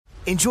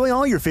Enjoy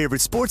all your favorite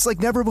sports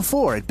like never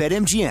before at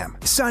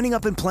BetMGM. Signing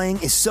up and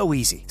playing is so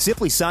easy.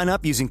 Simply sign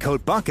up using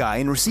code Buckeye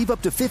and receive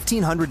up to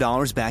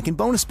 $1,500 back in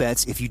bonus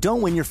bets if you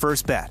don't win your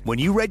first bet. When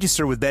you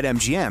register with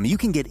BetMGM, you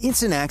can get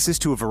instant access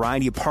to a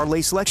variety of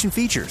parlay selection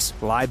features,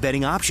 live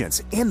betting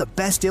options, and the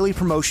best daily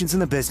promotions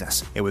in the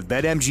business. And with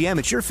BetMGM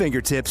at your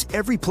fingertips,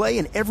 every play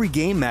and every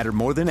game matter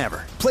more than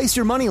ever. Place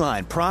your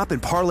moneyline, prop,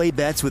 and parlay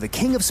bets with the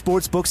king of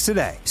sportsbooks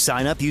today.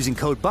 Sign up using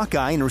code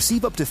Buckeye and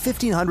receive up to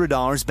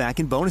 $1,500 back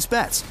in bonus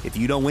bets if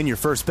you don't win your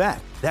first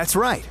bet. That's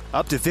right,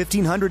 up to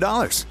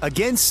 $1,500.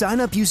 Again, sign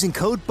up using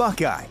code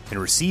Buckeye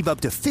and receive up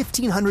to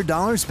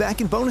 $1,500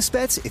 back in bonus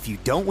bets if you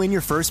don't win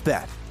your first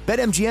bet.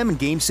 BetMGM and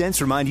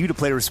GameSense remind you to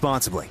play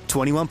responsibly.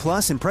 21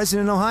 plus and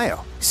present in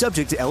Ohio.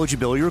 Subject to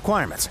eligibility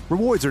requirements.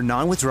 Rewards are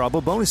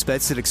non-withdrawable bonus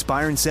bets that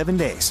expire in 7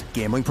 days.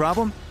 Gambling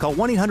problem? Call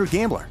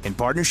 1-800-GAMBLER in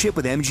partnership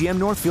with MGM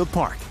Northfield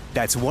Park.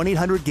 That's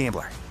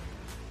 1-800-GAMBLER.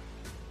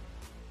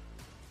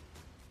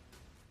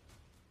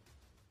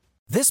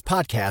 This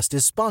podcast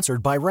is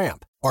sponsored by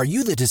Ramp. Are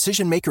you the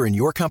decision maker in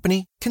your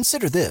company?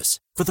 Consider this.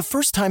 For the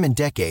first time in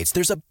decades,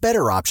 there's a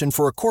better option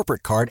for a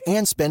corporate card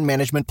and spend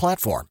management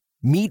platform.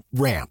 Meet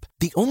Ramp,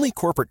 the only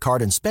corporate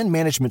card and spend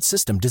management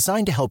system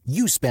designed to help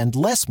you spend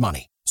less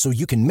money so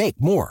you can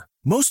make more.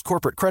 Most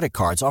corporate credit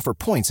cards offer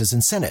points as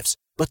incentives,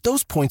 but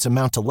those points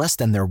amount to less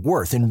than their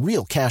worth in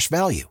real cash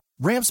value.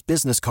 Ramp's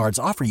business cards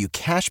offer you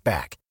cash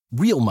back,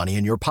 real money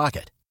in your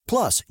pocket.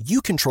 Plus,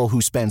 you control who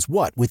spends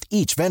what with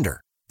each vendor.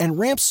 And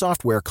Ramp's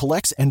software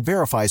collects and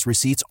verifies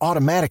receipts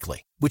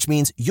automatically, which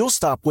means you'll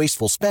stop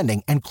wasteful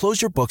spending and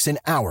close your books in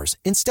hours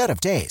instead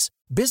of days.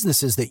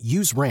 Businesses that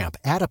use Ramp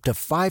add up to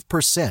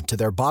 5% to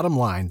their bottom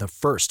line the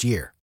first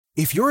year.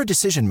 If you're a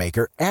decision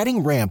maker,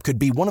 adding Ramp could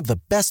be one of the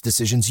best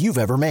decisions you've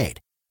ever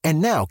made.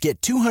 And now get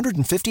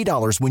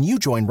 $250 when you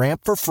join Ramp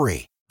for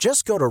free.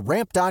 Just go to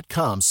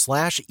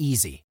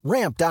ramp.com/easy.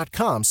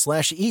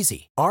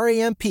 Ramp.com/easy.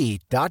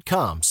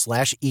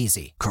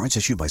 RAMP.com/easy. Cards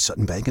issued by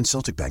Sutton Bank and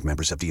Celtic Bank,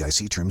 members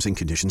FDIC. Terms and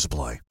conditions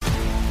apply.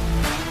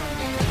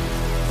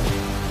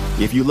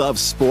 If you love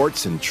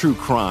sports and true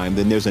crime,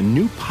 then there's a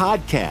new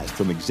podcast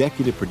from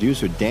executive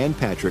producer Dan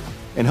Patrick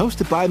and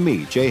hosted by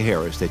me, Jay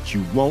Harris, that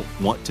you won't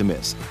want to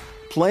miss.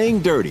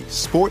 Playing Dirty: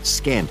 Sports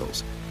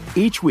Scandals.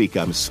 Each week,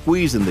 I'm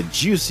squeezing the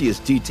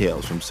juiciest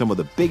details from some of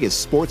the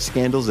biggest sports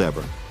scandals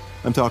ever.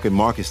 I'm talking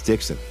Marcus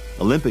Dixon,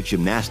 Olympic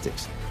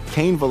gymnastics,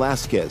 Cain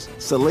Velasquez,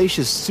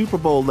 salacious Super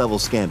Bowl-level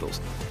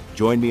scandals.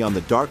 Join me on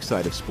the dark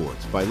side of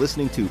sports by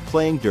listening to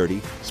Playing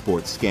Dirty: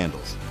 Sports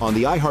Scandals on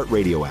the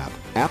iHeartRadio app,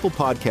 Apple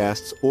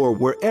Podcasts, or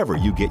wherever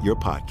you get your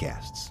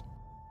podcasts.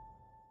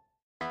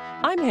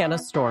 I'm Hannah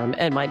Storm,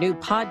 and my new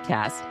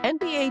podcast,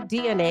 NBA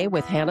DNA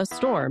with Hannah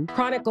Storm,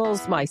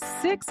 chronicles my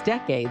 6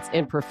 decades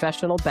in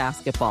professional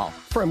basketball.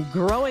 From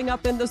growing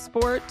up in the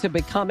sport to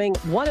becoming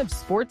one of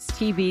sports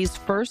TV's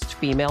first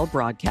female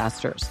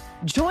broadcasters.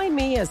 Join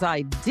me as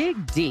I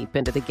dig deep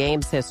into the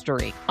game's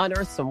history,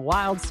 unearth some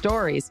wild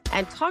stories,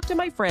 and talk to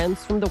my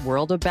friends from the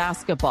world of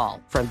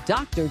basketball, from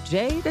Dr.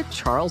 J to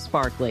Charles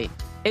Barkley.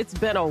 It's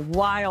been a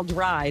wild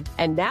ride,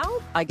 and now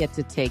I get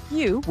to take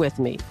you with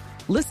me.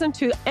 Listen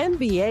to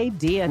NBA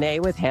DNA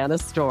with Hannah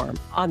Storm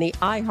on the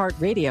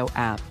iHeartRadio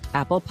app,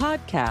 Apple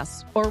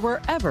Podcasts, or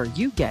wherever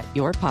you get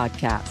your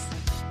podcasts.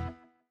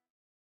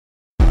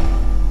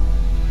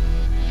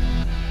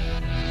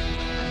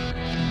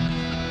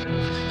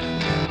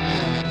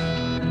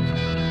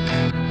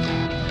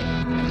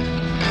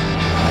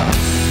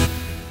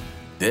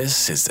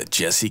 This is the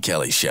Jesse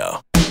Kelly Show.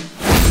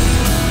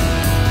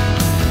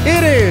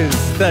 It is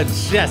the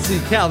Jesse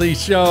Kelly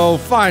Show,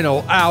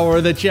 final hour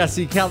of the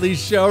Jesse Kelly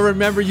Show.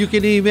 Remember, you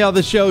can email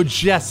the show,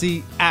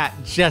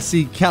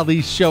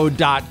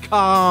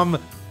 jesse@jessekellyshow.com,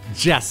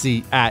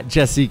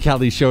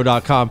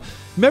 jesse@jessekellyshow.com.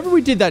 Remember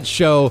we did that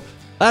show,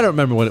 I don't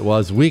remember when it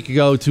was, a week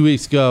ago, 2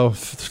 weeks ago,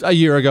 a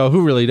year ago,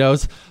 who really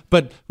knows?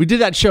 But we did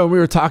that show and we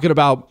were talking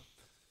about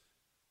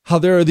how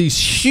there are these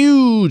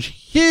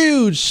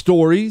huge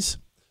stories,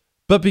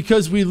 but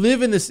because we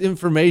live in this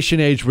information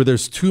age where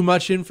there's too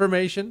much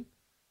information,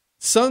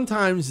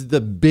 sometimes the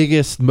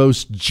biggest,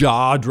 most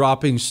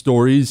jaw-dropping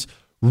stories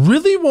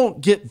really won't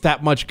get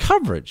that much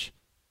coverage.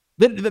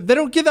 They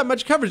don't get that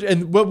much coverage.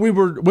 And when we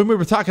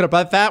were talking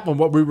about that one,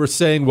 what we were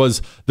saying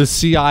was the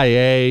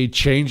CIA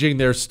changing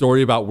their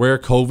story about where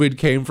COVID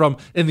came from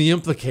and the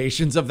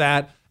implications of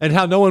that, and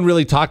how no one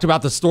really talked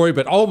about the story,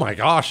 but oh my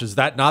gosh, is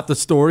that not the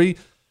story?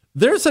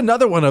 There's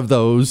another one of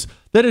those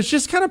that has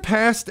just kind of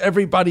passed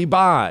everybody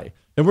by.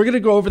 And we're going to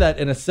go over that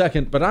in a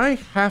second, but I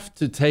have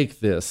to take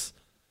this.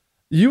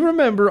 You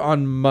remember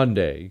on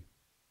Monday,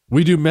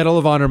 we do Medal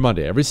of Honor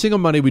Monday. Every single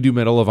Monday, we do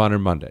Medal of Honor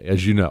Monday,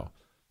 as you know.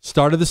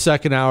 Start of the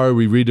second hour,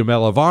 we read a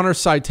Medal of Honor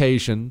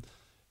citation.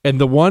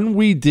 And the one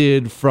we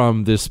did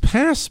from this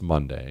past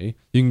Monday,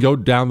 you can go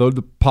download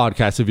the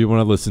podcast if you want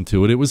to listen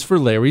to it. It was for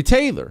Larry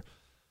Taylor,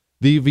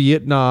 the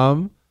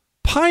Vietnam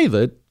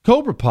pilot,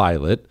 Cobra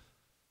pilot,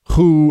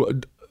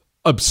 who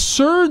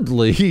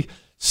absurdly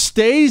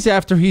stays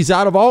after he's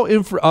out of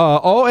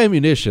all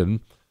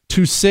ammunition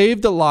to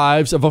save the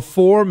lives of a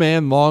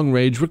 4-man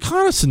long-range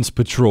reconnaissance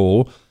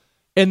patrol.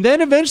 And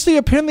then eventually,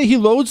 apparently, he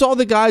loads all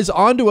the guys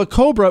onto a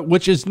Cobra,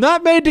 which is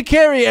not made to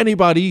carry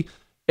anybody,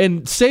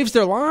 and saves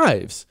their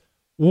lives.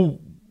 Well,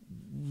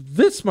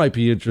 this might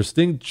be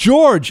interesting.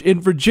 George in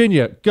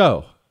Virginia,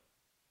 go.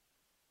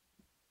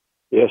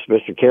 Yes,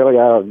 Mr. Kelly,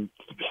 I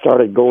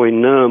started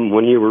going numb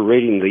when you were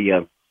reading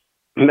the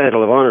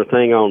Medal of Honor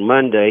thing on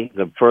Monday.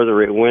 The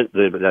further it went,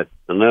 the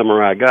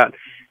number I got.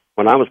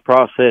 When I was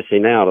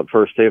processing out at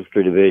 1st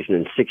Infantry Division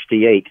in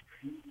 68,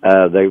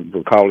 they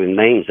were calling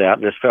names out,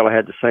 and this fellow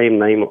had the same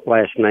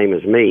last name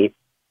as me.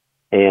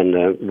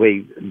 And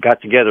we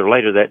got together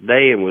later that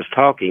day and was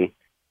talking,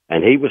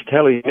 and he was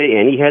telling me,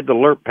 and he had the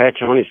LRP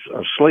patch on his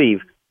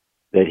sleeve,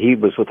 that he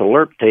was with a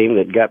LRP team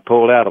that got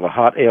pulled out of a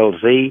hot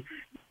LZ,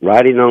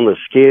 riding on the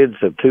skids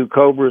of 2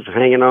 Cobras,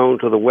 hanging on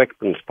to the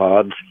weapons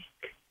pods.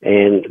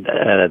 And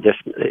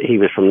he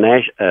was from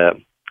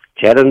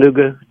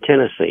Chattanooga,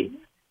 Tennessee.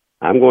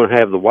 I'm going to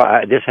have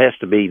this has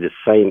to be the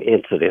same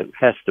incident.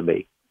 Has to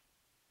be.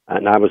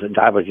 And I was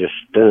just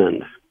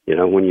stunned,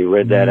 when you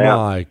read that out.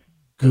 My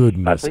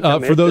goodness.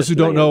 For those who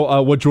don't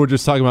know what George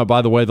is talking about,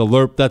 by the way, the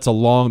LRP,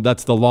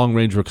 that's the long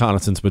range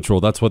reconnaissance patrol.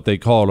 That's what they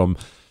called them.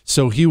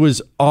 So he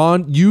was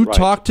on, right.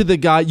 Talked to the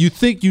guy, you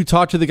think you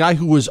talked to the guy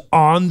who was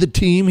on the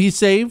team he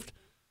saved?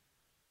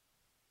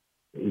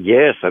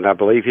 Yes, and I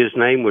believe his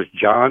name was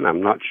John.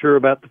 I'm not sure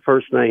about the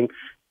first name,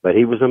 but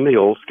he was a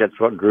Mills. That's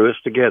what drew us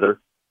together.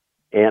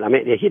 And,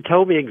 he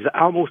told me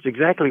almost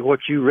exactly what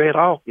you read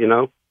off,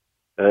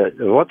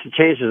 What's the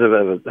chances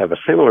of a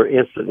similar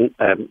incident?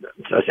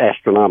 It's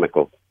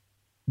astronomical.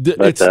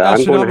 It's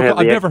astronomical.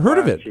 I've never heard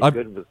of it. I'm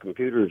good with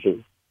computers.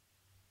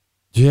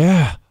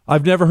 Yeah.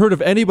 I've never heard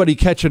of anybody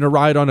catching a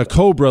ride on a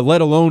Cobra, let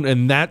alone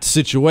in that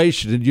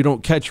situation, and you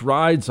don't catch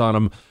rides on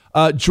them.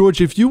 George,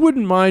 if you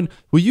wouldn't mind,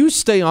 will you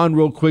stay on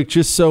real quick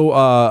just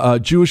so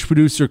Jewish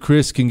producer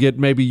Chris can get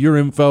maybe your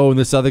info and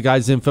this other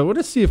guy's info? We'll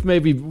just see if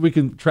maybe we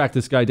can track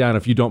this guy down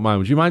if you don't mind.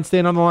 Would you mind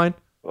staying on the line?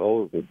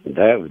 Oh,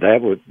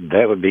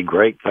 that would be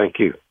great. Thank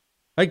you.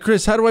 Hey,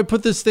 Chris, how do I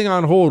put this thing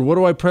on hold? What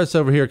do I press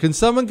over here? Can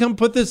someone come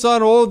put this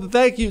on hold?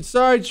 Thank you.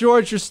 Sorry,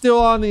 George, you're still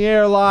on the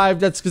air live.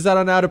 That's because I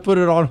don't know how to put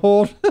it on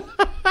hold.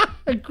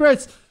 Hey,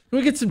 Chris, can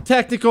we get some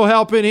technical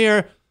help in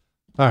here?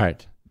 All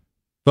right.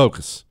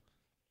 Focus.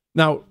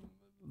 Now,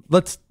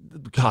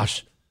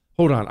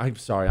 hold on. I'm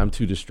sorry. I'm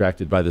too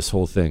distracted by this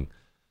whole thing.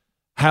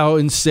 How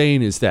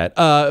insane is that?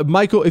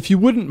 Michael, if you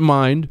wouldn't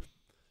mind,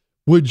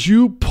 would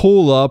you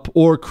pull up,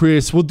 or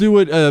Chris, we'll do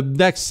it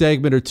next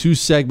segment or 2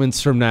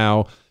 segments from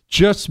now,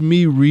 just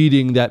me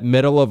reading that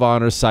Medal of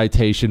Honor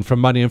citation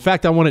from Monday. In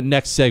fact, I want it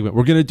next segment.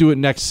 We're going to do it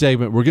next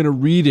segment. We're going to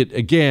read it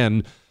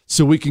again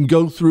so we can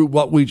go through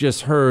what we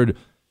just heard.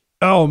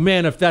 Oh,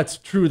 man, if that's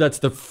true, that's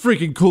the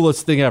freaking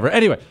coolest thing ever.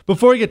 Anyway,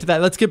 before we get to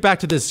that, let's get back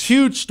to this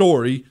huge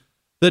story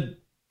that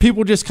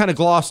people just kind of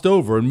glossed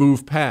over and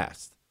moved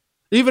past.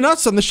 Even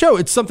us on the show,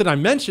 it's something I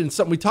mentioned,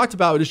 something we talked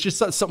about. It's just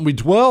something we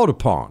dwelled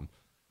upon.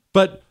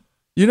 But,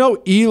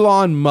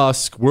 Elon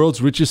Musk, world's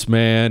richest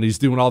man, he's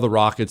doing all the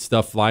rocket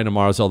stuff, flying to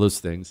Mars, all those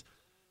things.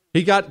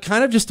 He got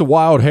kind of just a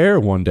wild hair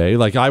one day.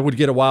 Like I would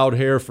get a wild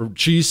hair for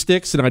cheese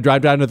sticks and I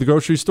drive down to the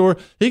grocery store.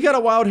 He got a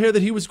wild hair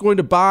that he was going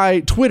to buy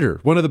Twitter,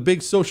 one of the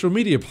big social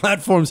media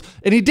platforms,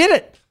 and he did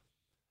it.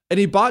 And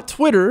he bought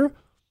Twitter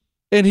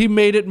and he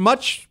made it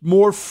much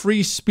more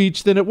free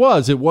speech than it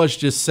was. It was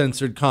just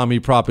censored commie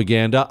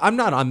propaganda. I'm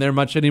not on there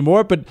much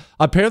anymore, but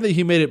apparently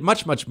he made it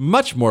much, much,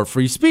 much more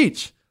free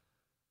speech.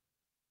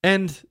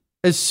 And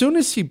as soon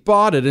as he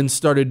bought it and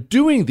started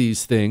doing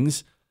these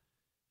things,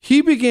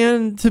 he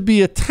began to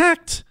be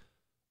attacked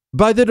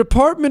by the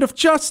Department of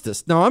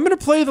Justice. Now, I'm going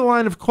to play the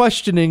line of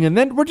questioning, and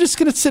then we're just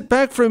going to sit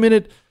back for a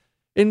minute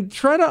and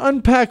try to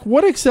unpack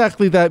what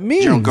exactly that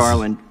means. General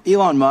Garland,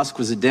 Elon Musk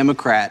was a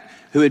Democrat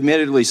who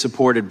admittedly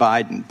supported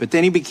Biden, but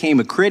then he became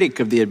a critic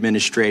of the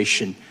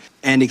administration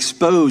and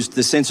exposed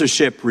the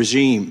censorship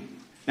regime.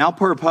 Now,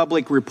 per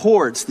public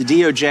reports, the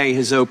DOJ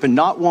has opened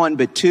not 1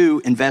 but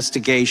 2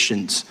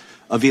 investigations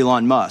of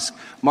Elon Musk.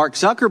 Mark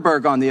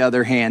Zuckerberg, on the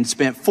other hand,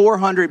 spent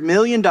 $400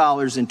 million in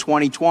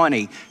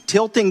 2020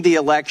 tilting the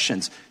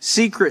elections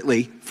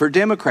secretly for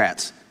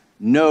Democrats.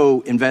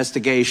 No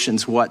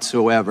investigations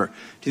whatsoever.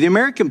 To the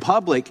American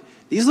public,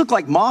 these look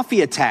like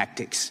mafia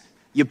tactics.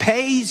 You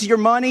pays your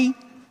money,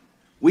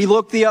 we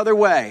look the other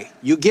way.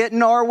 You get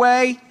in our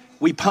way,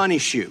 we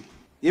punish you.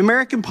 The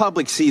American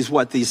public sees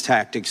what these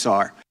tactics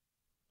are.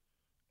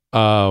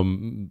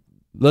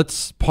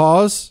 Let's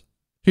pause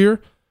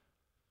here.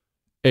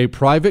 A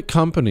private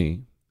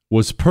company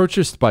was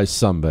purchased by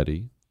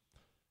somebody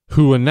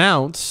who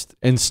announced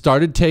and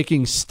started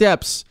taking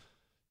steps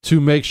to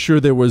make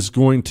sure there was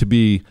going to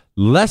be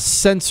less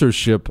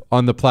censorship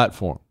on the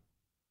platform.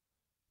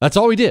 That's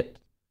all he did.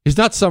 He's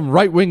not some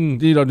right-wing,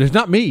 he's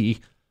not me.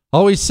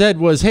 All he said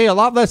was, hey, a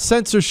lot less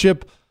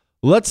censorship.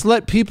 Let's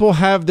let people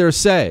have their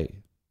say.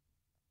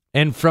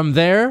 And from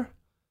there,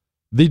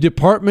 the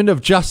Department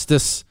of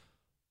Justice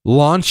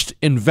launched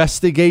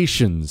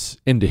investigations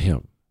into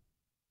him.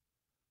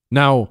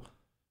 Now,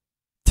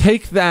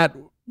 take that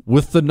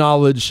with the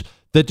knowledge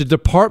that the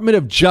Department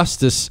of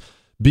Justice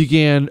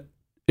began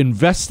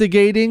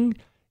investigating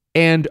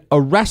and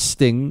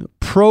arresting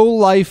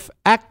pro-life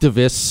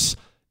activists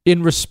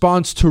in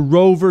response to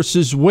Roe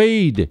versus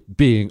Wade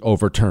being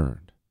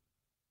overturned.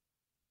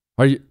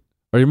 Are you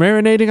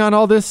marinating on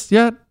all this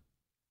yet?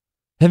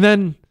 And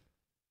then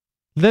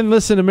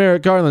listen to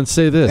Merrick Garland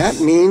say this.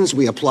 That means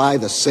we apply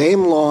the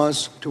same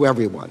laws to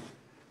everyone.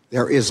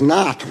 There is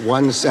not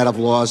one set of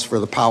laws for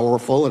the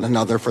powerful and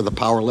another for the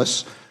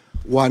powerless,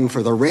 one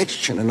for the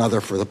rich and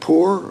another for the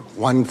poor,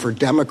 one for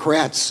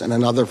Democrats and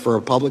another for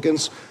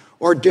Republicans,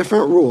 or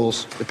different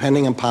rules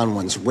depending upon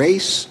one's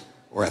race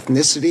or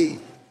ethnicity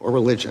or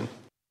religion.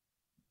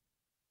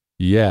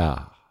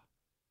 Yeah.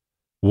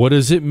 What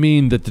does it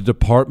mean that the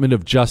Department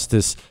of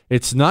Justice,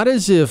 it's not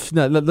as if,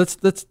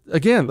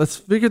 let's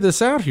figure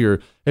this out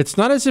here. It's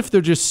not as if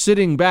they're just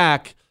sitting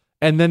back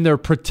and then they're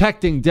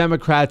protecting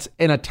Democrats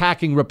and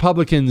attacking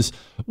Republicans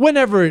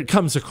whenever it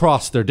comes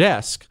across their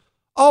desk.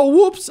 Oh,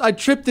 whoops, I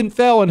tripped and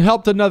fell and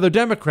helped another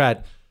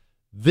Democrat.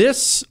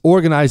 This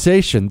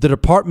organization, the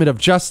Department of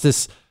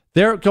Justice,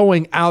 they're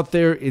going out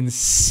there and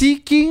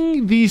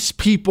seeking these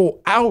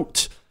people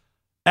out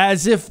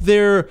as if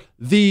they're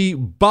the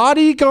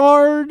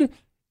bodyguard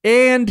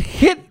and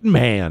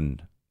hitman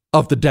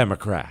of the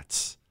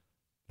Democrats.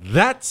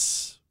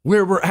 That's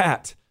where we're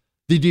at.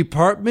 The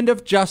Department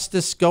of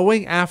Justice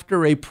going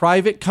after a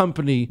private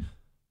company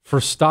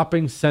for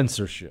stopping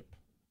censorship.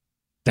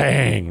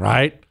 Dang,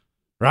 right?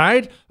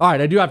 Right? All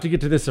right, I do have to get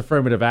to this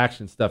affirmative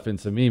action stuff in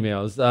some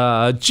emails.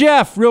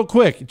 Jeff, real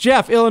quick.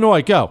 Jeff,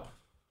 Illinois, go.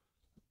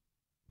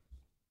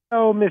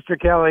 Oh, Mr.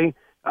 Kelly,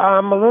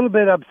 I'm a little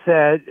bit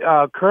upset.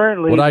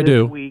 Currently,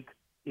 this week,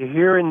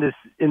 here in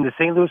the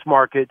St. Louis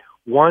market,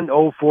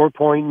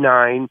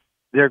 104.9,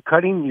 they're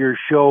cutting your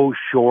show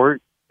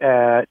short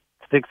at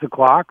 6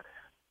 o'clock.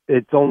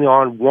 It's only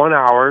on 1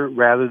 hour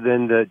rather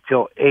than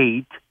till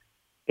 8.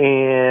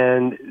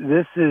 And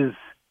this is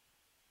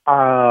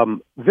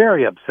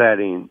very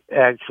upsetting,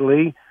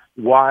 actually.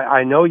 Why?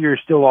 I know you're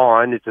still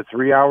on. It's a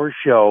 3-hour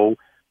show.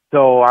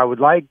 So I would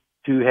like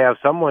to have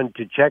someone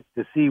to check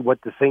to see what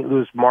the St.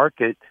 Louis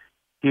market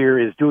here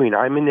is doing.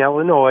 I'm in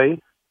Illinois.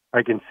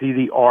 I can see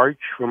the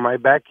arch from my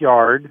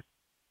backyard.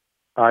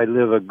 I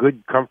live a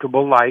good,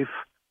 comfortable life,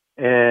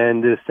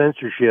 and the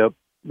censorship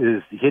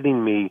is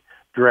hitting me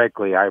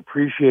directly. I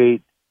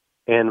appreciate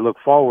and look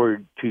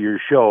forward to your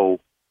show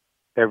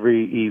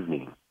every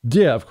evening.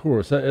 Yeah, of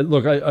course.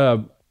 Look,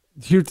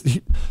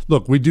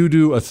 we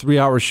do a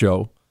 3-hour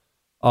show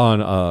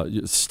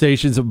on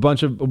stations.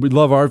 We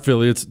love our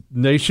affiliates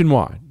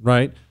nationwide,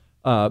 right?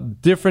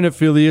 Different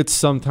affiliates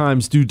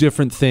sometimes do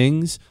different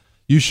things.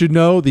 You should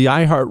know the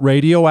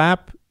iHeartRadio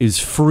app is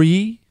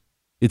free.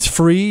 It's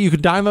free. You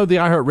can download the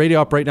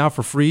iHeartRadio app right now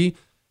for free,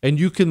 and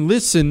you can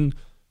listen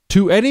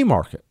to any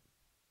market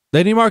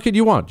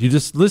you want. You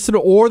just listen to,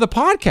 or the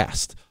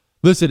podcast.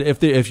 Listen,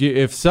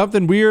 if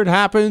something weird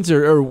happens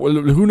or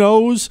who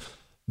knows,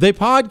 they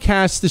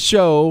podcast the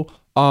show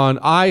on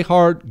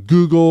iHeart,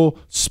 Google,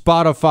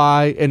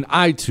 Spotify, and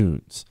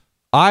iTunes.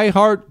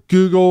 iHeart,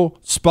 Google,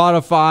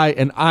 Spotify,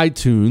 and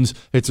iTunes.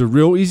 It's a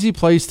real easy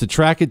place to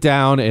track it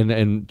down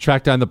and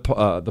track down the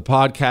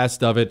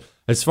podcast of it.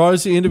 As far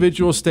as the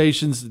individual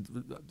stations,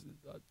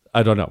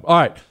 I don't know. All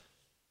right.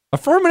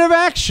 Affirmative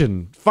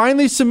action.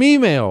 Finally, some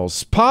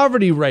emails,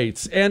 poverty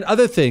rates, and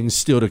other things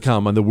still to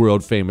come on the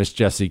world-famous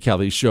Jesse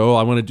Kelly Show.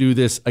 I want to do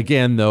this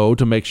again, though,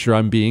 to make sure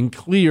I'm being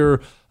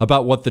clear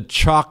about what the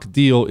CHOQ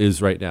deal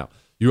is right now.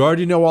 You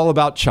already know all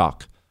about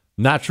CHOQ,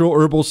 natural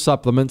herbal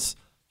supplements.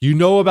 You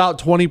know about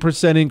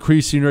 20%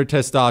 increase in your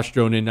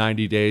testosterone in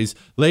 90 days.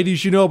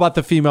 Ladies, you know about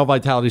the female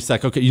vitality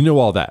cycle. Okay, you know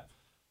all that.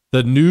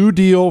 The new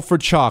deal for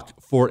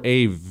CHOQ for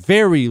a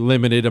very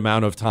limited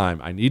amount of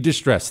time. I need to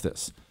stress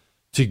this.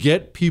 To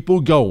get people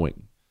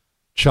going,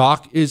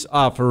 CHOQ is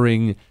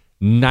offering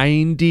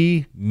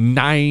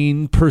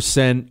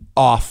 99%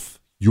 off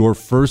your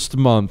first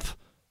month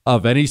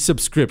of any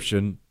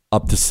subscription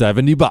up to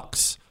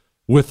 $70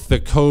 with the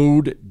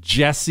code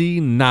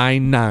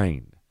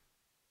Jesse99.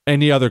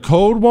 Any other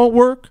code won't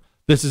work.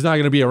 This is not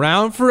going to be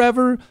around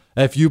forever.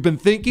 If you've been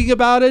thinking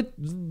about it,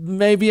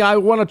 maybe I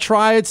want to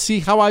try it,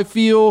 see how I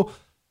feel.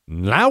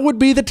 Now would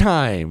be the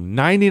time.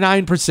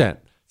 99%.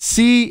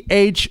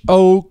 CHOQ.com.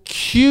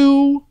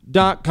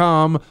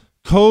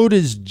 Code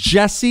is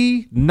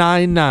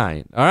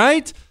Jesse99. All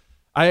right?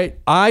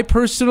 I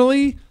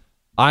personally,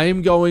 I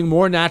am going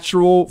more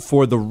natural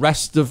for the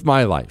rest of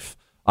my life.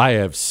 I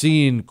have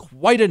seen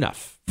quite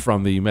enough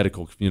from the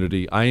medical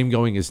community. I am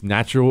going as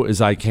natural as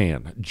I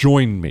can.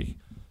 Join me.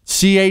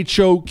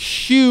 CHOQ.com.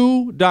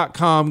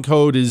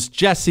 Code is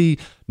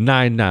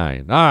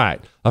Jesse99. All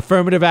right.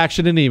 Affirmative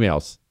action and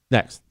emails.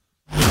 Next.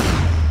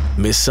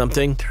 Miss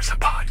something? There's a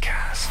podcast.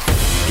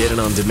 Get it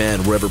on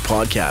demand wherever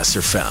podcasts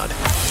are found.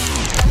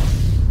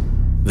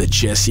 The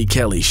Jesse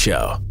Kelly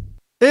Show.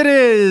 It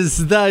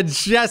is the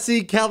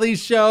Jesse Kelly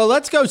Show.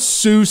 Let's go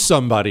sue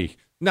somebody.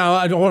 No,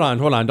 hold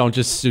on. Don't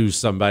just sue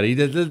somebody.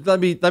 Let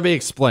me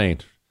explain.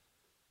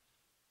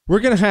 we're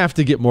going to have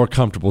to get more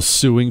comfortable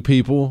suing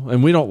people,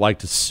 and we don't like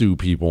to sue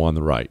people on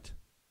the right.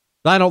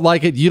 I don't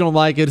like it. You don't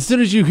like it. As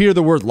soon as you hear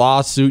the word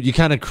lawsuit, you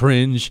kind of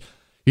cringe.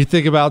 You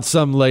think about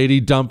some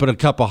lady dumping a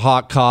cup of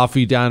hot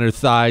coffee down her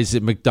thighs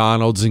at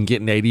McDonald's and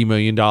getting $80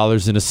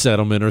 million in a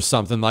settlement or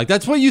something like that.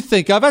 That's what you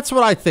think of. That's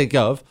what I think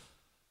of.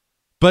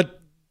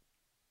 But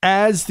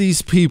as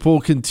these people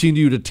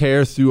continue to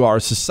tear through our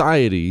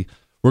society,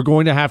 we're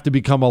going to have to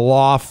become a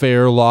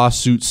lawfare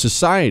lawsuit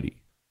society.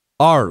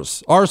 Our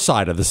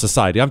side of the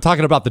society. I'm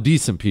talking about the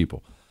decent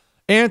people.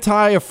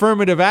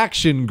 Anti-affirmative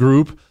action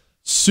group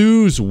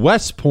sues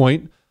West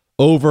Point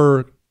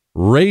over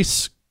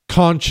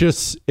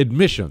race-conscious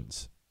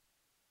admissions.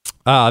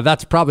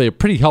 That's probably a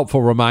pretty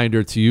helpful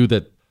reminder to you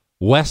that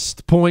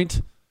West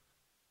Point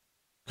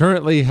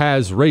currently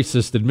has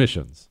racist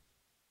admissions.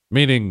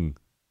 Meaning,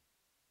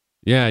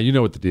 yeah, you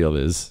know what the deal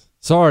is.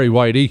 Sorry,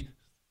 Whitey.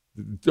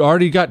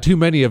 Already got too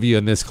many of you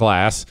in this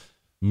class.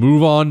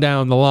 Move on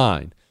down the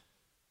line.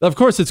 Of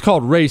course, it's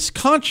called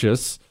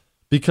race-conscious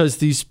because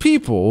these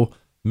people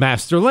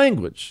master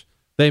language.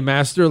 They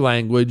master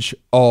language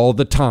all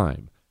the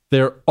time.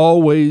 They're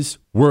always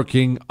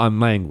working on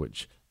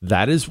language.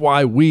 That is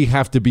why we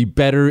have to be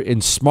better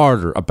and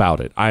smarter about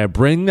it. I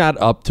bring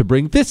that up to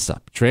bring this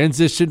up.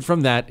 Transition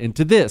from that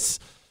into this.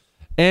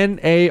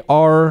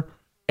 NARAL.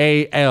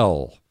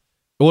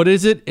 What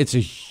is it? It's a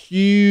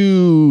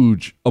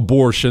huge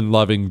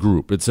abortion-loving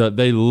group.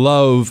 They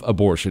love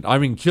abortion. I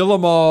mean, kill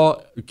them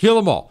all. Kill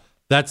them all.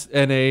 That's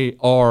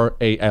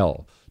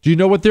NARAL. Do you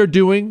know what they're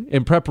doing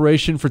in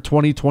preparation for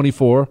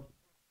 2024?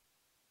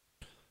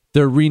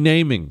 They're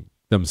renaming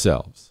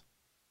themselves.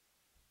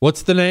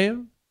 What's the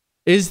name?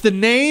 Is the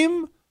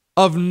name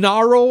of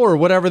NARAL, or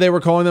whatever they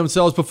were calling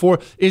themselves before,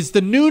 is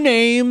the new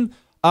name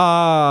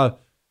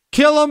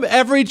Kill 'em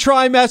every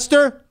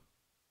trimester?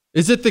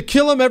 Is it the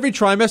Kill 'em every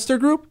trimester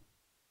group?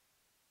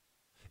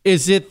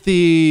 Is it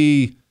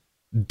the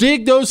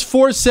Dig those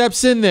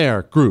forceps in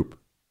there group?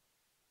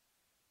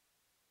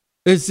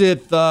 Is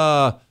it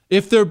the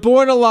If they're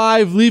born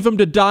alive, leave them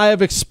to die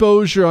of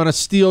exposure on a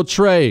steel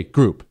tray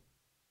group?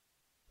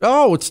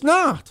 Oh, it's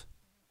not.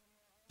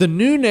 The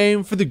new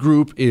name for the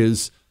group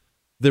is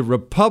the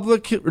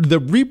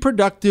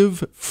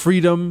Reproductive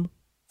Freedom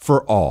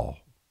for All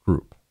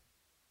group.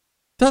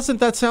 Doesn't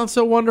that sound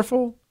so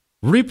wonderful?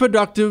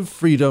 Reproductive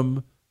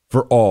freedom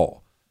for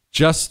all.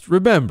 Just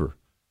remember,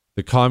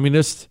 the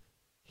communist,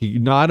 he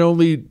not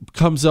only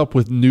comes up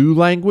with new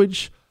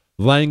language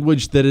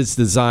that is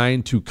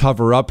designed to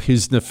cover up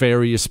his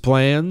nefarious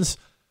plans,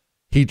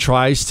 he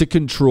tries to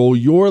control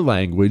your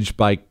language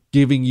by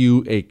giving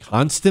you a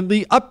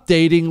constantly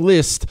updating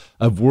list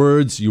of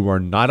words you are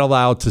not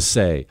allowed to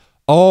say,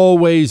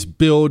 always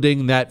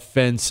building that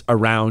fence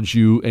around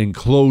you and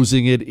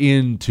closing it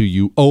into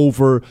you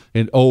over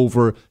and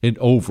over and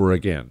over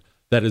again.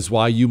 That is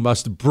why you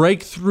must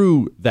break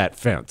through that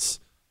fence.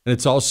 And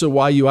it's also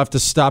why you have to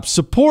stop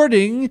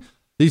supporting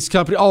these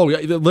companies. Oh,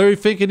 Larry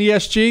Fink and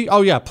ESG?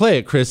 Oh, yeah, play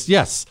it, Chris.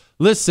 Yes.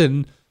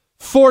 Listen,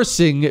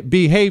 forcing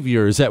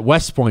behaviors at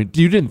West Point.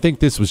 You didn't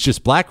think this was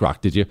just BlackRock,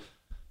 did you?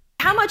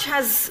 How much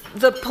has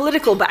the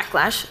political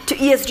backlash to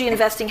ESG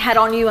investing had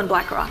on you and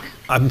BlackRock?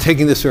 I'm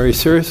taking this very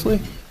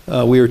seriously.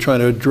 We are trying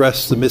to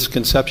address the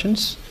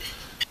misconceptions.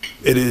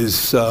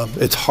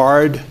 It's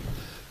hard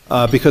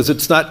because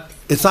it's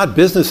not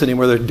business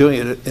anymore. They're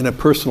doing it in a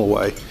personal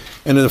way.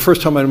 And in the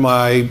first time in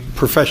my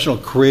professional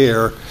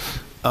career,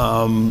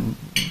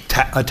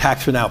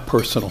 attacks are now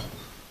personal.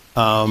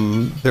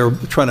 They're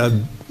trying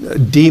to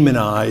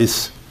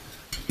demonize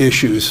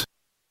issues.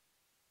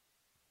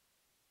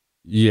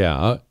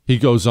 Yeah, he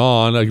goes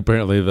on.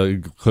 Apparently,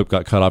 the clip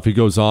got cut off. He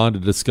goes on to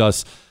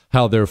discuss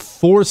how they're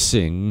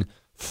forcing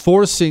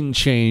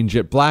change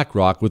at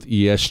BlackRock with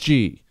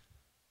ESG.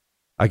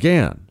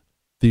 Again,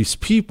 these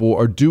people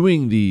are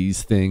doing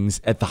these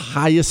things at the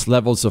highest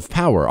levels of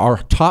power.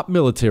 Our top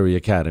military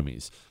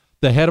academies,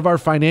 the head of our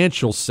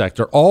financial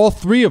sector, all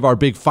three of our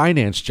big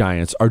finance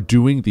giants are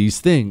doing these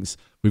things.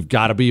 We've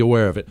got to be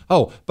aware of it.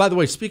 Oh, by the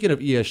way, speaking of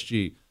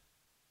ESG,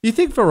 you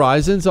think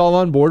Verizon's all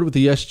on board with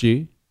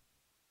ESG?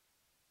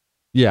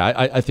 Yeah,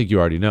 I think you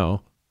already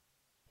know.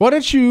 Why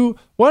don't you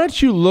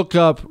look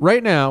up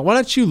right now? Why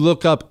don't you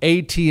look up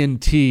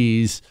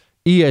AT&T's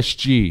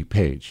ESG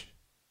page,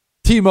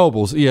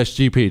 T-Mobile's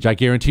ESG page? I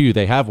guarantee you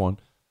they have one,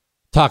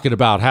 talking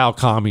about how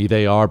commie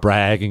they are,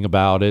 bragging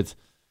about it.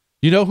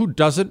 You know who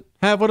doesn't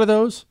have one of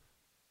those?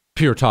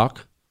 Pure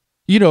Talk.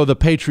 You know, the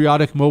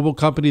patriotic mobile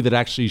company that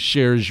actually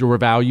shares your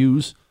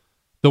values,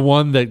 the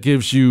one that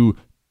gives you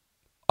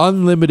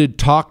unlimited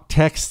talk,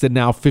 text, and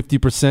now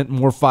 50%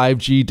 more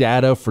 5G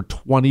data for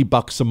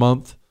 $20 a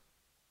month.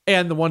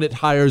 And the one that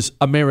hires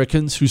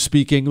Americans who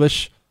speak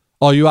English.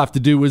 All you have to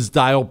do is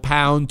dial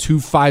pound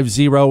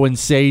 250 and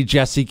say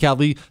Jesse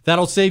Kelly.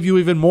 That'll save you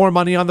even more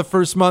money on the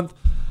first month.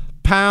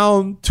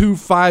 Pound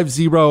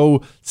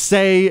 250,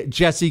 say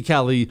Jesse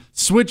Kelly.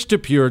 Switch to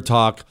Pure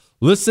Talk.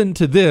 Listen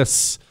to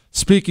this.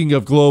 Speaking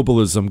of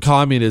globalism,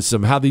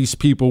 communism, how these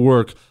people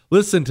work.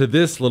 Listen to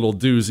this little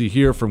doozy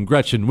here from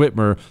Gretchen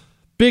Whitmer.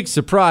 Big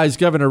surprise,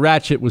 Governor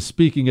Ratchet was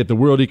speaking at the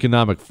World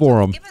Economic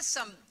Forum. Give us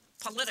some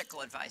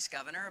political advice,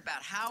 Governor,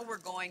 about how we're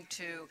going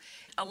to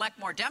elect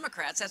more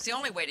Democrats. That's the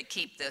only way to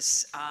keep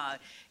this,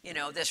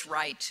 this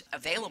right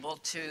available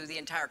to the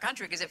entire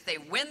country. Because if they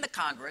win the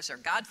Congress, or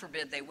God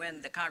forbid they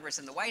win the Congress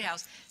and the White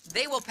House,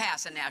 they will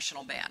pass a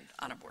national ban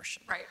on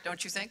abortion. Right.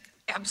 Don't you think?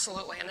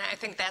 Absolutely. And I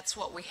think that's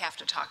what we have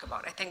to talk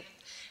about. I think,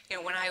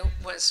 when I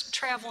was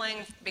traveling,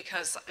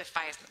 because if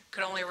I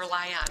could only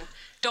rely on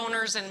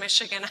donors in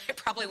Michigan, I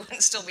probably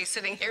wouldn't still be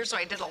sitting here. So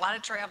I did a lot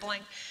of traveling.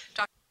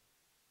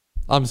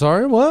 I'm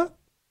sorry, what?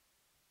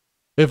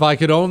 If I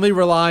could only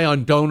rely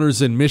on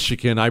donors in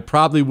Michigan, I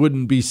probably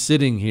wouldn't be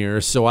sitting here,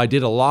 so I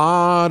did a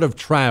lot of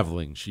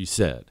traveling, she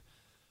said.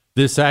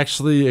 This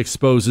actually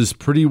exposes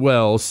pretty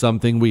well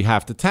something we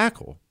have to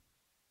tackle.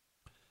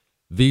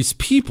 These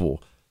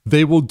people,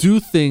 they will do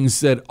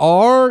things that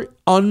are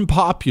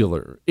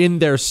unpopular in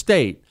their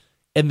state,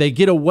 and they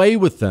get away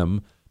with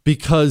them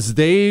because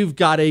they've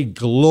got a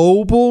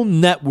global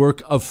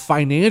network of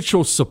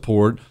financial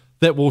support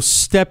that will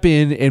step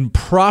in and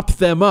prop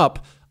them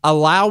up,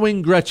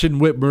 allowing Gretchen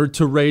Whitmer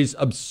to raise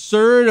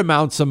absurd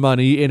amounts of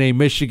money in a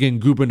Michigan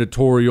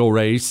gubernatorial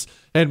race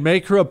and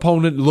make her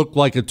opponent look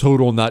like a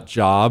total nut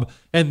job.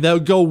 And they'll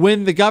go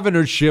win the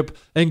governorship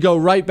and go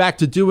right back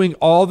to doing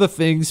all the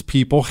things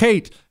people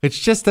hate. It's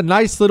just a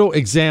nice little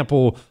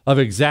example of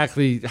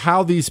exactly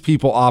how these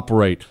people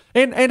operate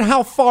and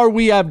how far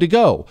we have to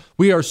go.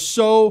 We are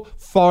so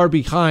far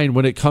behind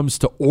when it comes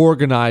to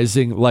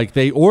organizing like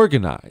they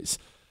organize.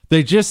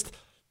 They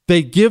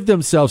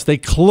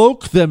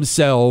cloak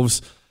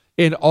themselves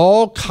in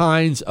all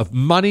kinds of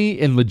money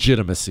and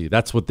legitimacy.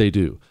 That's what they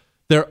do.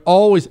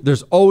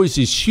 There's always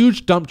these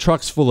huge dump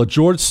trucks full of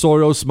George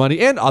Soros money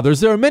and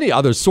others. There are many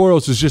others.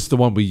 Soros is just the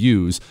one we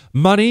use.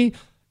 Money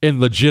and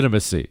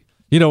legitimacy.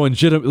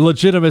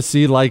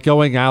 Legitimacy, like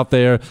going out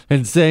there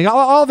and saying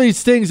all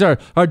these things are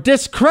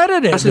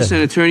discredited. Justice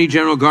and Attorney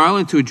General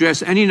Garland to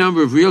address any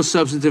number of real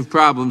substantive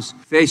problems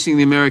facing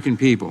the American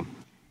people.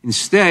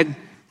 Instead,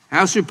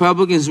 House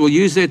Republicans will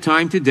use their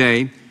time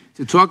today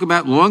to talk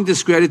about long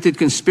discredited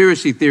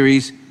conspiracy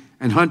theories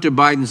and Hunter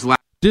Biden's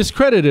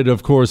discredited,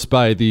 of course,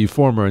 by the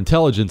former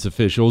intelligence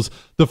officials.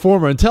 The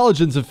former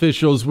intelligence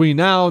officials we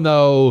now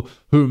know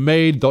who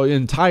made the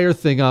entire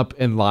thing up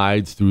and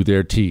lied through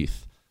their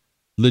teeth.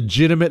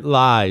 Legitimate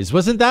lies.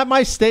 Wasn't that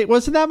my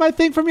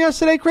thing from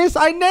yesterday, Chris?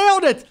 I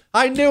nailed it.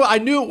 I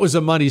knew it was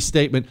a money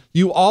statement.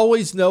 You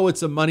always know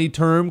it's a money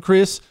term,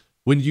 Chris,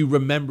 when you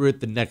remember it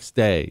the next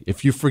day.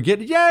 If you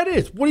forget, yeah, it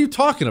is. What are you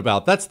talking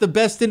about? That's the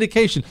best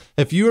indication.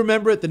 If you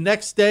remember it the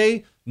next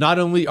day, not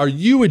only are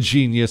you a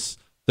genius,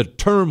 the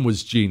term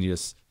was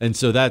genius. And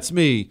so that's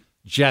me,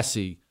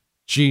 Jesse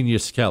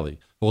Genius Kelly.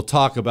 We'll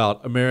talk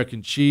about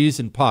American cheese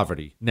and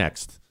poverty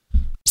next.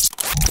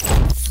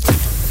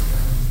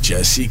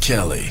 Jesse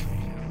Kelly.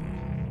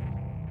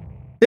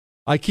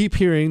 I keep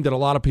hearing that a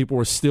lot of people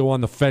are still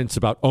on the fence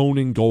about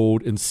owning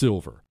gold and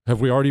silver.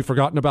 Have we already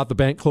forgotten about the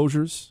bank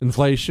closures,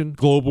 inflation,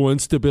 global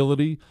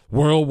instability,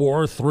 World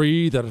War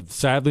III that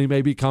sadly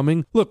may be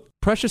coming? Look,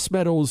 precious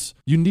metals,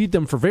 you need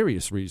them for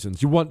various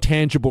reasons. You want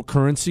tangible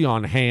currency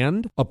on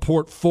hand, a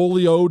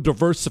portfolio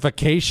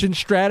diversification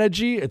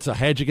strategy. It's a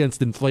hedge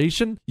against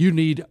inflation. You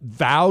need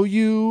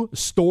value,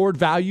 stored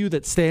value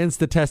that stands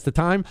the test of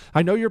time.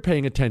 I know you're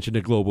paying attention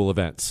to global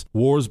events.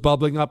 Wars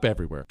bubbling up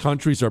everywhere.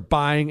 Countries are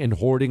buying and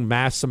hoarding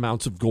mass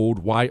amounts of gold.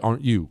 Why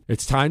aren't you?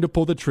 It's time to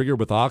pull the trigger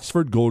with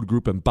Oxford Gold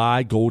Group and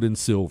buy gold and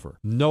silver.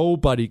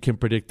 Nobody can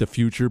predict the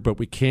future, but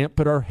we can't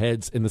put our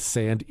heads in the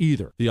sand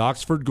either. The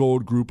Oxford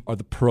Gold Group are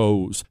the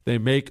pros. They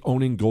make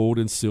owning gold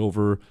and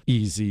silver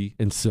easy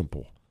and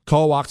simple.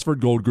 Call Oxford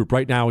Gold Group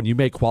right now and you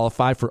may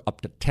qualify for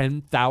up to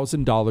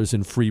 $10,000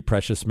 in free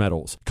precious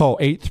metals. Call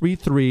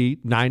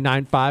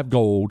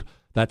 833-995-GOLD.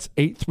 That's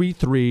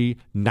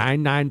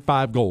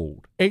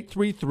 833-995-GOLD.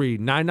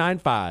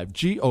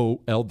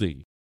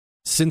 833-995-GOLD.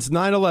 Since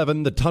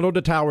 9/11, the Tunnel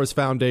to Towers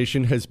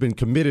Foundation has been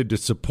committed to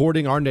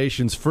supporting our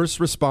nation's first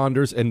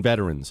responders and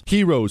veterans,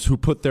 heroes who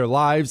put their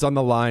lives on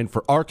the line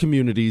for our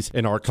communities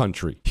and our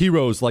country.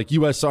 Heroes like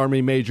U.S.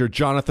 Army Major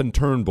Jonathan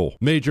Turnbull.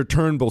 Major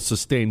Turnbull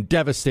sustained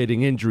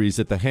devastating injuries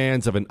at the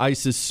hands of an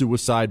ISIS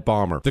suicide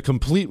bomber. The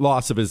complete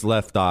loss of his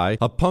left eye,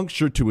 a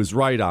puncture to his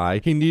right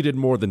eye. He needed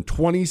more than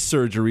 20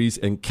 surgeries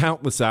and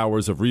countless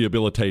hours of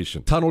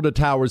rehabilitation. Tunnel to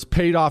Towers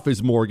paid off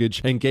his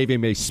mortgage and gave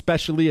him a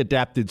specially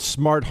adapted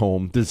smart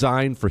home designed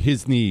for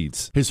his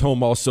needs. His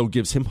home also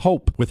gives him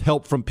hope. With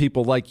help from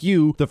people like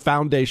you, the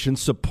foundation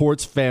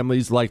supports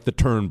families like the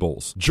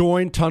Turnbulls.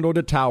 Join Tunnel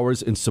to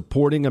Towers in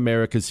supporting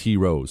America's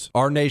heroes.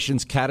 Our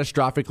nation's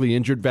catastrophically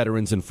injured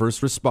veterans and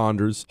first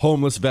responders,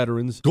 homeless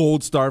veterans,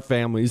 Gold Star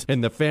families,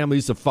 and the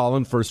families of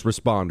fallen first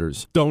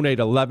responders. Donate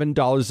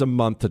 $11 a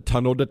month to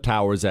Tunnel to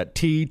Towers at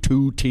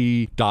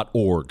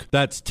T2T.org.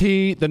 That's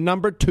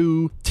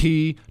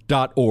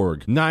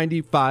T2T.org.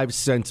 95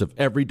 cents of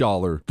every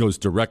dollar goes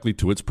directly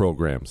to its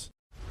programs.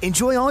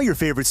 Enjoy all your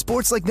favorite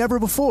sports like never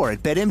before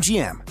at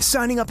BetMGM.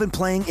 Signing up and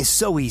playing is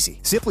so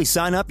easy. Simply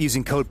sign up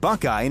using code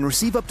Buckeye and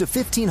receive up to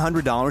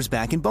 $1,500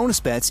 back in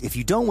bonus bets if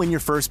you don't win your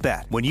first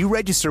bet. When you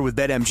register with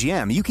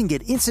BetMGM, you can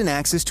get instant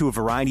access to a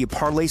variety of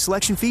parlay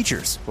selection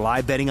features,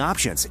 live betting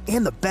options,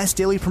 and the best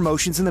daily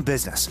promotions in the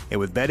business. And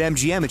with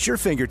BetMGM at your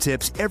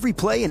fingertips, every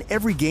play and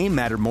every game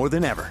matter more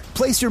than ever.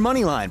 Place your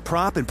moneyline,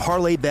 prop, and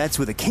parlay bets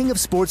with the king of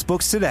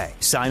sportsbooks today.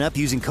 Sign up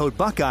using code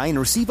Buckeye and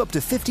receive up to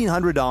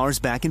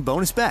 $1,500 back in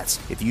bonus bets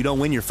if you don't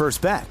win your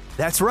first bet.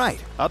 That's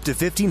right, up to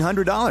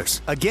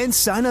 $1,500. Again,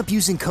 sign up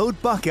using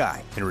code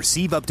Buckeye and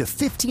receive up to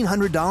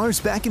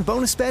 $1,500 back in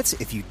bonus bets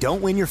if you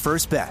don't win your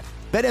first bet.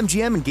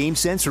 BetMGM and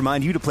GameSense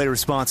remind you to play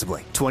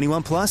responsibly.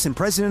 21 plus and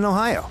present in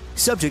Ohio.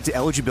 Subject to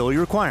eligibility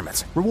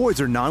requirements.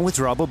 Rewards are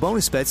non-withdrawable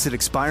bonus bets that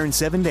expire in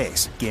 7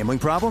 days. Gambling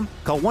problem?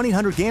 Call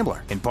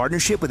 1-800-GAMBLER in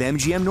partnership with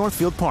MGM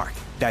Northfield Park.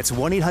 That's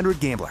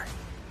 1-800-GAMBLER.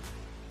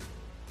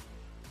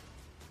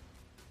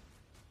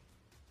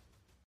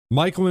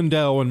 Mike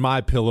Lindell and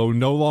MyPillow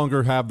no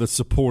longer have the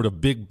support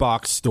of big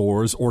box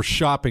stores or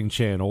shopping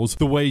channels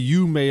the way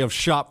you may have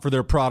shopped for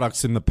their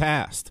products in the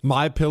past.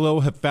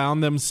 MyPillow have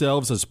found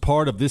themselves as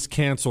part of this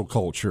cancel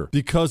culture.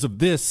 Because of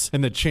this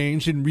and the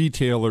change in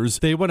retailers,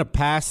 they want to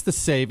pass the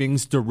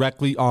savings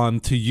directly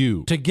on to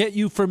you. To get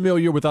you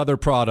familiar with other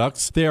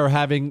products, they are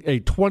having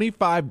a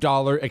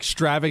 $25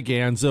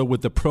 extravaganza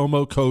with the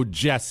promo code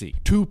Jesse.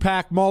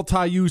 2-pack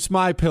multi-use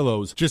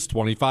MyPillows, just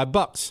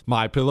 $25.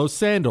 MyPillow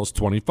sandals,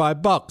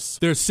 $25.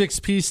 Their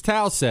 6-piece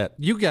towel set,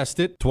 you guessed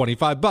it,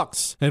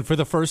 $25. And for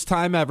the first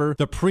time ever,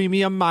 the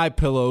premium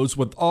MyPillows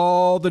with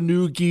all the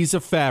new Giza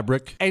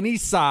fabric, any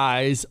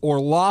size or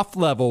loft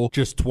level,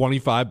 just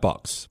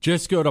 $25.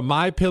 Just go to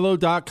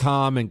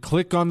MyPillow.com and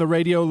click on the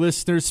radio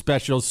listeners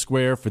special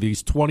square for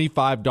these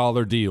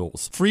 $25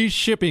 deals. Free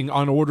shipping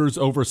on orders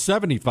over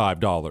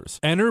 $75.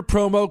 Enter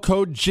promo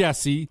code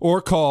Jesse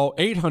or call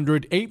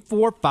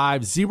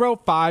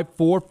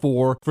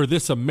 800-845-0544 for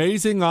this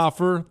amazing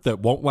offer that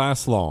won't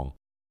last long.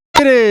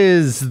 It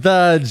is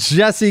the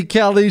Jesse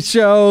Kelly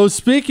Show.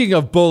 Speaking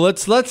of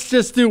bullets, let's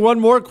just do one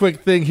more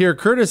quick thing here,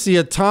 courtesy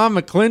of Tom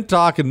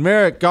McClintock and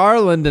Merrick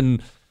Garland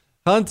and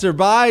Hunter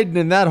Biden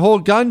and that whole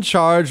gun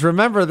charge.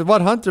 Remember that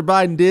what Hunter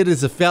Biden did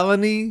is a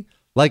felony,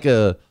 like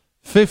a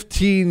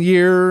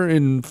 15-year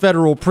in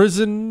federal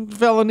prison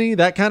felony,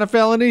 that kind of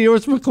felony.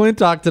 Here's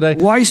McClintock today.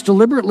 Weiss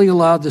deliberately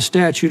allowed the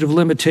statute of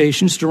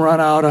limitations to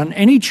run out on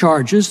any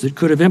charges that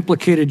could have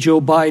implicated Joe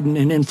Biden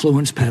in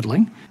influence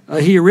peddling.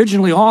 He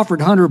originally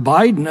offered Hunter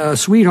Biden a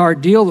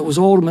sweetheart deal that was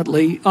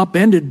ultimately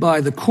upended by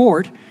the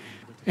court,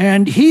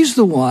 and he's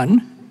the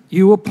one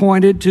you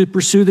appointed to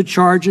pursue the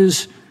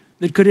charges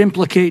that could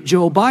implicate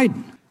Joe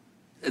Biden.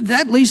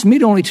 That leads me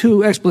to only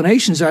two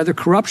explanations, either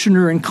corruption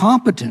or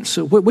incompetence.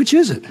 So which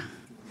is it?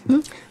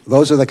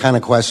 Those are the kind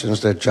of questions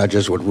that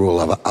judges would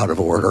rule out of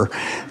order.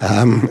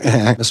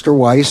 Mr.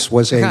 Weiss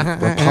was a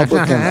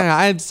Republican.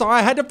 I'm sorry,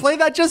 I had to play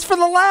that just for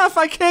the laugh.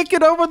 I can't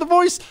get over the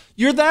voice.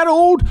 You're that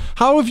old?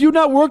 How have you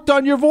not worked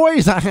on your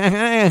voice?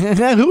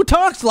 Who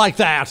talks like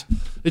that?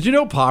 Did you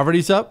know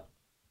poverty's up?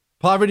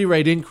 Poverty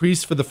rate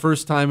increased for the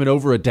first time in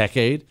over a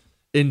decade.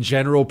 In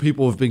general,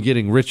 people have been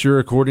getting richer,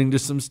 according to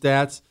some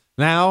stats.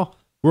 Now,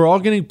 we're all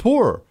getting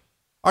poorer.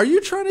 Are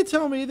you trying to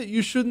tell me that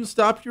you shouldn't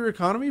stop your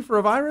economy for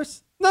a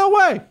virus? No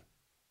way.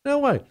 No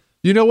way.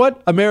 You know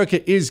what?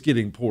 America is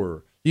getting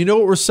poorer. You know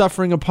what we're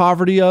suffering a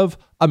poverty of?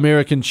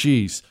 American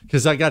cheese.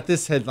 Because I got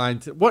this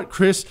headline. What,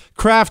 Chris?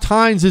 Kraft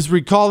Heinz is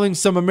recalling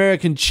some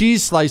American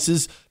cheese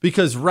slices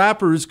because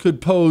wrappers could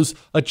pose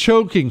a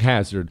choking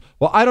hazard.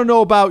 Well, I don't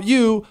know about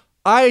you.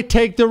 I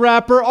take the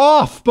wrapper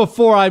off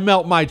before I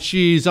melt my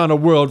cheese on a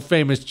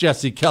world-famous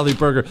Jesse Kelly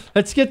burger.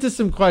 Let's get to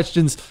some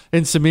questions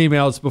and some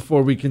emails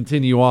before we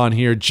continue on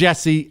here.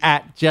 Jesse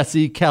at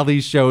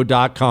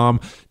jessekellyshow.com.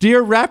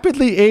 Dear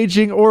rapidly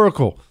aging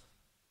Oracle.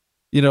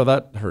 You know,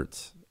 that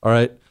hurts, all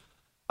right?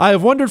 I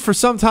have wondered for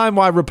some time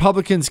why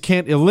Republicans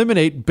can't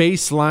eliminate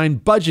baseline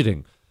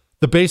budgeting.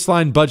 The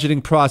baseline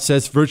budgeting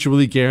process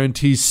virtually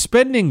guarantees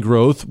spending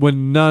growth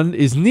when none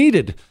is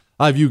needed.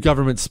 I view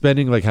government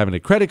spending like having a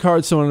credit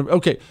card, so on.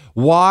 Okay,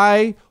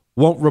 why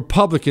won't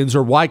Republicans,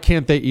 or why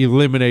can't they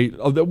eliminate,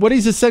 what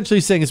he's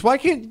essentially saying is, why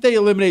can't they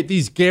eliminate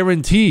these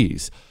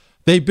guarantees?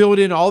 They build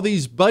in all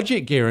these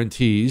budget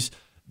guarantees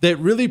that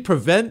really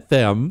prevent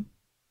them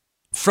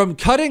from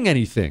cutting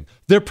anything.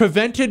 They're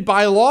prevented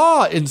by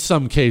law in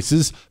some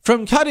cases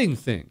from cutting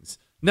things.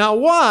 Now,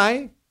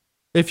 why,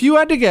 if you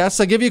had to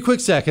guess, I'll give you a quick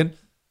second,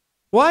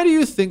 why do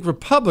you think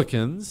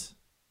Republicans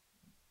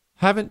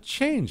haven't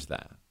changed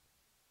that?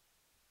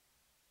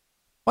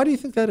 Why do you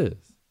think that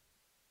is?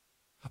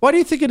 Why do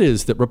you think it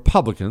is that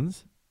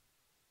Republicans,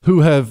 who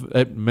have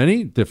at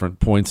many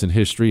different points in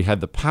history had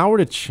the power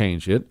to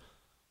change it,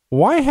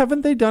 why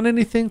haven't they done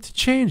anything to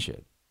change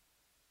it?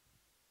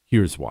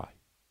 Here's why.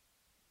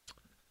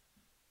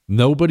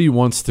 Nobody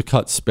wants to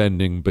cut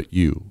spending but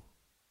you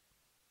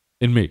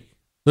and me.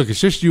 Look,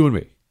 it's just you and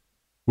me.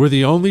 We're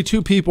the only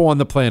two people on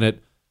the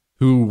planet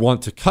who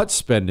want to cut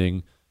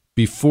spending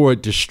before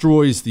it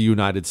destroys the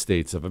United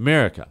States of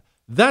America.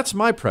 That's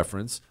my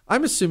preference.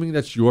 I'm assuming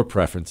that's your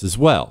preference as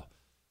well.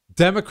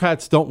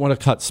 Democrats don't want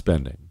to cut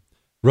spending.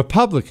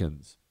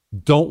 Republicans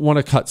don't want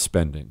to cut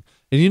spending.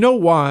 And you know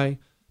why?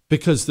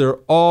 Because they're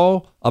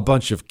all a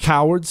bunch of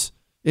cowards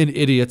and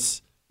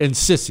idiots and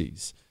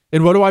sissies.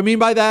 And what do I mean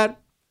by that?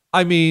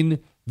 I mean,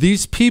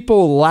 these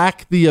people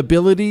lack the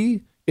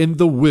ability and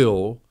the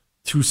will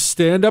to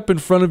stand up in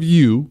front of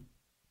you,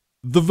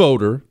 the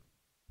voter,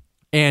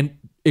 and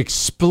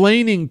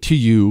explaining to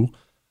you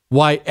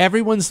why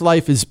everyone's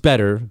life is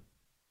better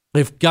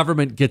if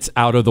government gets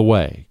out of the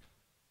way.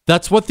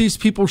 That's what these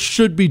people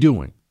should be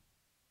doing.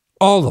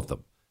 All of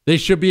them. They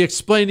should be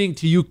explaining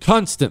to you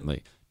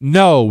constantly,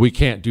 no, we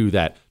can't do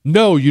that.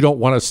 No, you don't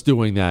want us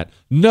doing that.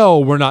 No,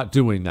 we're not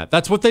doing that.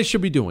 That's what they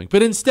should be doing.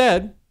 But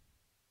instead,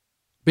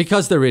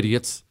 because they're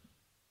idiots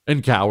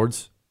and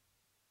cowards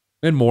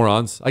and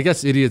morons, I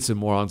guess idiots and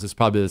morons is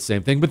probably the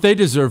same thing, but they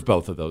deserve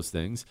both of those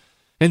things.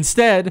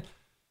 Instead,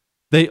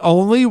 they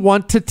only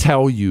want to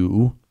tell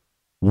you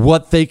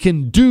what they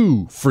can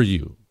do for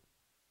you.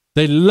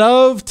 They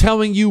love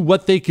telling you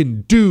what they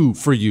can do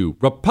for you,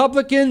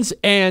 Republicans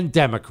and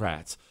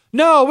Democrats.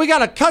 No, we got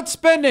to cut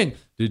spending.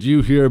 Did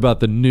you hear about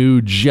the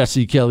new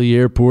Jesse Kelly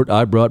Airport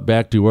I brought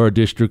back to our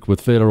district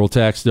with federal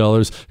tax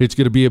dollars? It's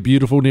going to be a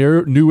beautiful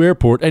new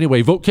airport.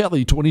 Anyway, vote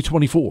Kelly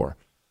 2024.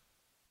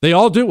 They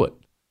all do it.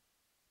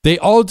 They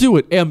all do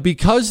it. And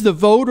because the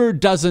voter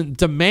doesn't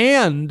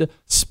demand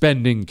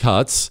spending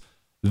cuts,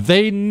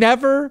 they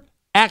never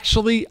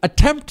actually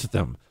attempt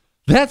them.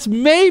 That's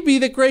maybe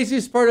the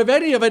craziest part of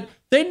any of it.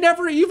 They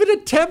never even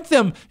attempt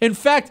them. In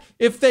fact,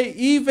 if they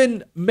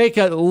even make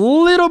a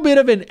little bit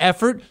of an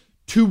effort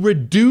to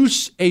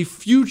reduce a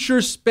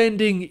future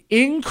spending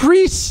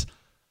increase,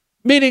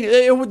 meaning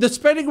the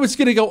spending was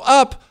going to go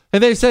up,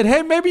 and they said,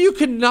 hey, maybe you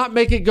can not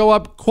make it go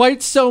up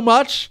quite so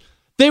much,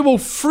 they will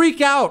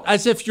freak out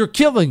as if you're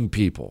killing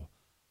people.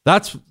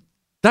 That's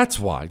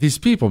why. These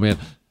people, man.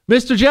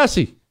 Mr.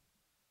 Jesse,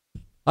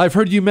 I've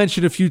heard you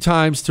mention a few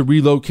times to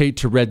relocate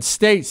to red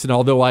states, and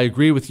although I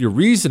agree with your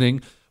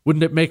reasoning,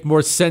 wouldn't it make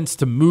more sense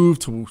to move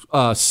to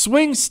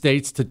swing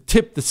states to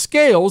tip the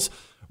scales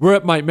where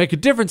it might make a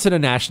difference in a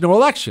national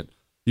election?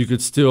 You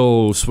could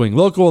still swing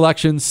local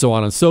elections, so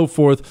on and so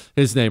forth.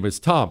 His name is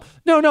Tom.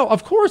 No,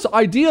 of course,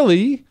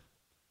 ideally,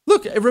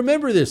 look,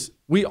 remember this.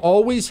 We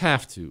always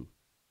have to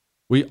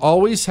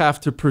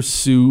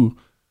pursue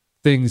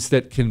things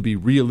that can be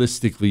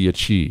realistically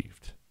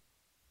achieved.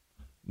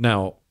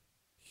 Now,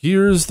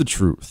 here's the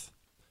truth.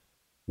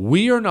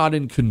 We are not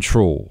in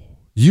control.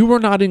 You are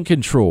not in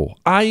control.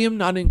 I am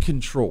not in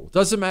control.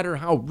 Doesn't matter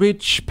how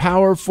rich,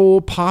 powerful,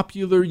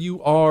 popular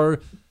you are.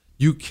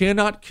 You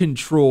cannot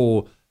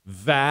control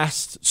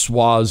vast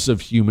swaths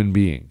of human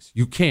beings.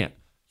 You can't.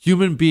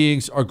 Human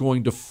beings are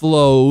going to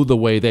flow the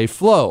way they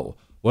flow.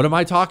 What am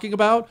I talking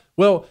about?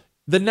 Well,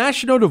 the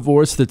national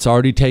divorce that's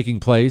already taking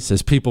place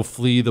as people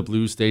flee the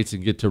blue states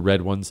and get to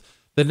red ones,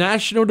 the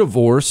national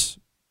divorce,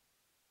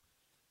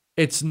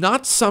 it's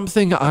not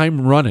something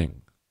I'm running.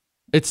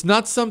 It's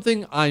not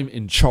something I'm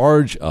in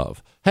charge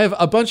of. Have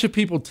a bunch of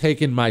people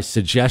taken my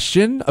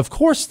suggestion? Of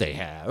course they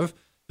have.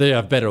 They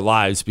have better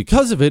lives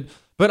because of it.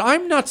 But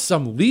I'm not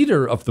some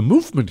leader of the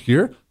movement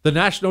here, the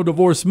national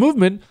divorce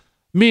movement,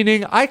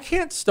 meaning I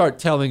can't start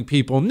telling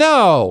people,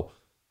 no,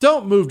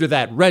 don't move to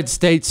that red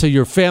state so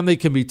your family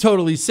can be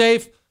totally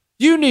safe.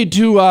 You need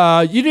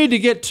to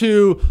get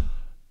to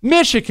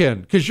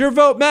Michigan because your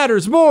vote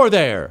matters more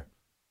there.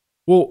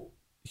 Well,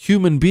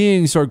 human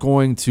beings are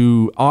going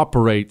to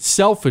operate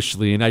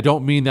selfishly, and I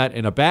don't mean that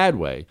in a bad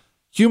way.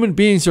 Human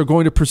beings are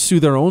going to pursue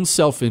their own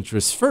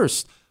self-interest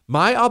first.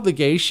 My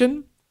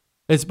obligation,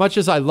 as much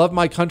as I love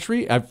my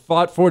country, I've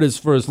fought for it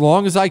for as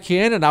long as I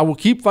can, and I will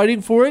keep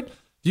fighting for it.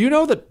 Do you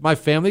know that my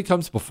family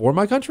comes before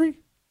my country?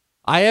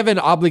 I have an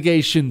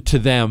obligation to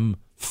them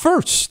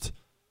first.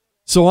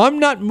 So I'm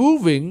not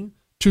moving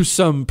to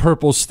some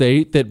purple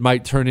state that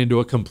might turn into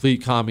a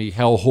complete commie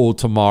hellhole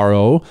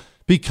tomorrow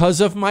because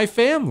of my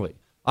family.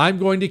 I'm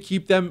going to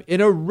keep them in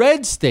a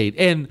red state.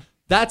 And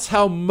that's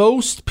how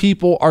most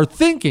people are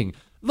thinking.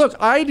 Look,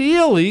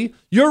 ideally,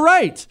 you're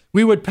right.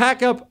 We would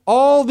pack up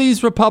all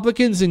these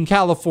Republicans in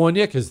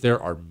California, because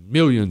there are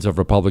millions of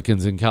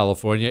Republicans in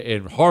California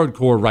and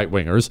hardcore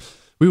right-wingers.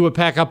 We would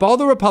pack up all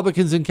the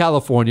Republicans in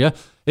California,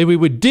 and we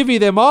would divvy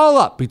them all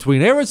up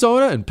between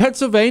Arizona and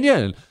Pennsylvania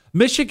and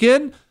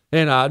Michigan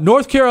and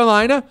North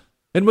Carolina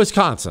and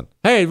Wisconsin.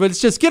 Hey,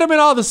 let's just get them in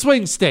all the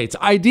swing states.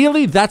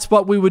 Ideally, that's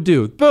what we would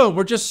do. Boom,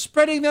 we're just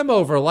spreading them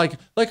over like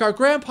our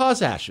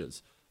grandpa's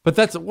ashes. But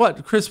that's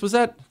what, Chris, was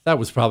that? That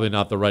was probably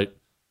not the right,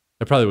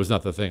 that probably was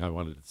not the thing I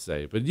wanted to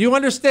say. But you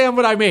understand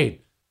what I mean.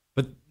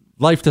 But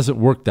life doesn't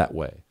work that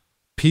way.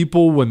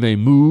 People, when they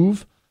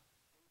move,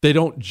 they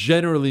don't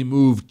generally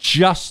move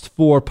just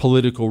for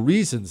political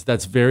reasons.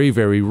 That's very,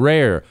 very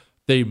rare.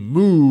 They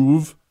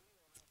move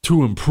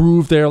to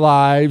improve their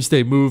lives.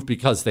 They move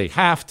because they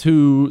have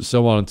to,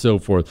 so on and so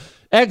forth.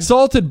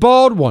 Exalted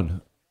Bald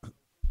One,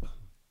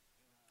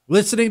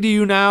 listening to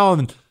you now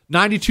on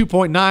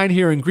 92.9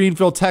 here in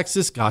Greenville,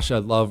 Texas. Gosh, I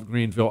love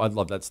Greenville. I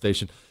love that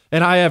station.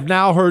 And I have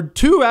now heard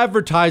 2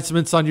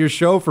 advertisements on your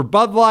show for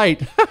Bud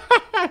Light.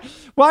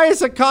 Why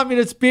is a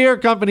communist beer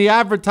company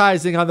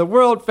advertising on the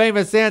world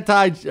famous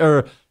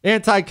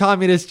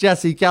anti-communist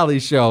Jesse Kelly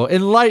show?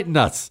 Enlighten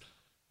us.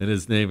 And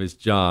his name is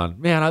John.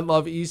 Man, I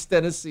love East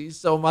Tennessee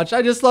so much.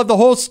 I just love the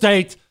whole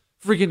state.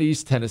 Freaking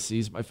East Tennessee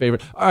is my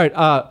favorite. All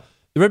right,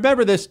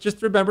 remember this.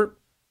 Just remember,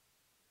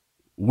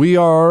 we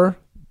are,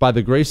 by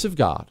the grace of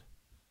God,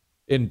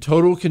 in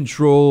total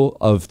control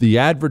of the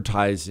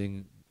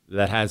advertising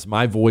that has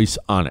my voice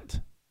on it.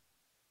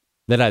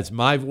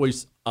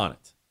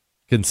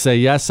 Can say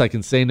yes, I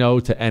can say no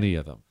to any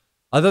of them.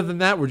 Other than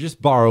that, we're just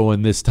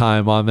borrowing this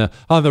time on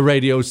the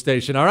radio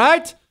station. All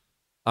right.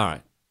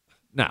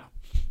 Now,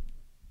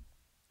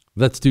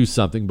 let's do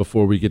something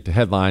before we get to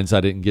headlines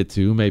I didn't get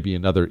to, maybe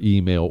another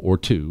email or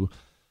 2.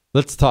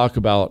 Let's talk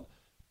about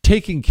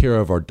taking care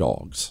of our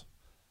dogs.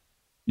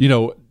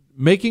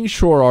 Making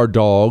sure our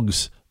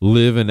dogs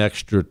live an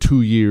extra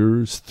 2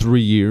 years, 3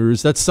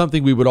 years. That's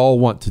something we would all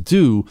want to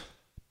do,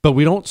 but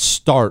we don't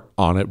start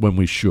on it when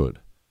we should.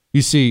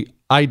 You see,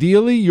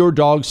 ideally, your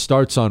dog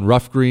starts on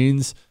rough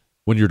greens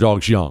when your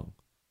dog's young.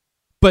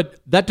 But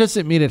that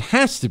doesn't mean it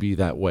has to be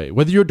that way.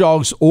 Whether your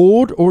dog's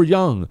old or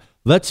young,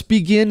 let's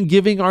begin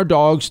giving our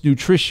dogs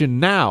nutrition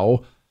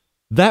now.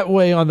 That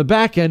way, on the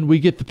back end, we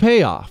get the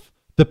payoff.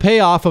 The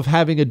payoff of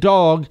having a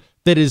dog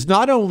that is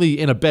not only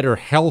in a better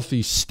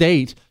healthy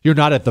state, you're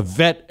not at the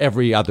vet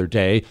every other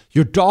day,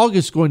 your dog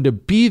is going to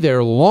be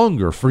there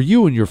longer for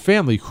you and your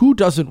family. Who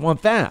doesn't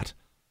want that?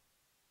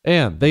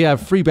 And they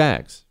have free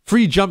bags,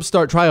 free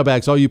Jumpstart trial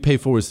bags. All you pay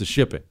for is the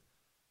shipping.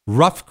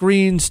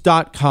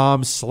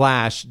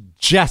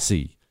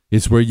 roughgreens.com/Jesse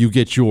is where you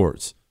get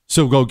yours.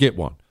 So go get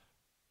one.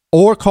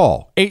 Or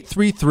call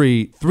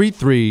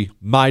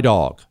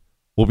 833-33-MY-DOG.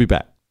 We'll be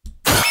back.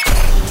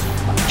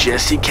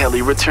 Jesse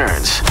Kelly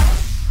returns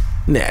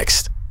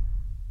next.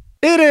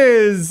 It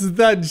is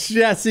the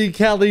Jesse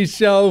Kelly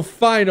Show,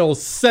 final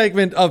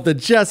segment of the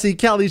Jesse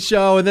Kelly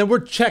Show, and then we're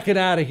checking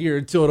out of here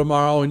until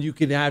tomorrow. And you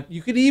can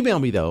email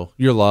me though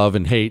your love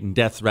and hate and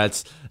death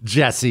threats,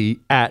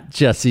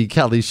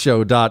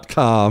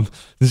 Jesse@JesseKellyShow.com,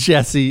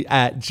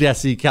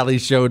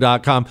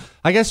 Jesse@JesseKellyShow.com.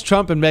 I guess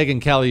Trump and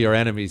Megyn Kelly are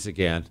enemies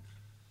again.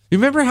 You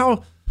remember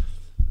how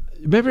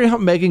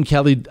Megyn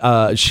Kelly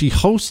she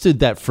hosted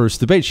that first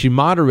debate? She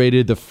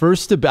moderated the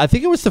first debate. I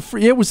think it was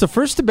the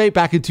first debate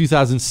back in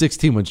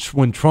 2016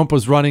 when Trump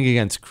was running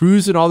against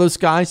Cruz and all those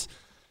guys.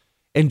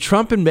 And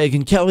Trump and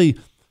Megyn Kelly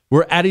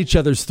were at each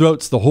other's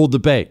throats the whole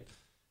debate.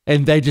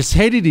 And they just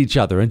hated each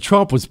other. And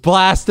Trump was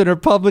blasting her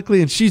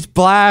publicly and she's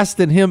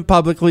blasting him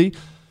publicly.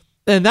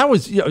 And that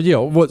was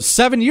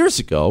 7 years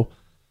ago.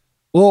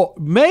 Well,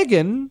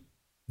 Megyn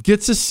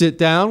gets to sit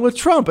down with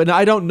Trump. And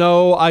I don't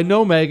know. I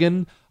know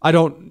Megyn. I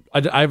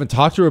haven't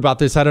talked to her about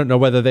this. I don't know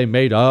whether they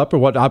made up or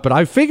whatnot, but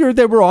I figured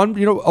they were on,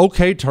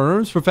 okay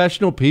terms,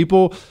 professional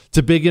people. It's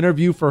a big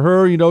interview for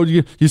her.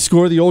 You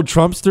score the old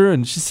Trumpster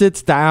and she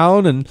sits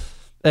down and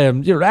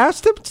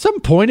asked him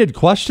some pointed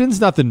questions,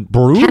 nothing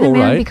brutal, Can a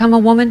man right? become a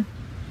woman?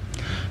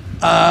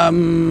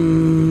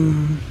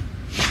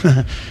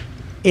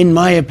 In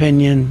my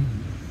opinion,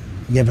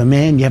 you have a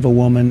man, you have a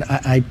woman.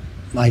 I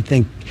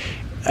think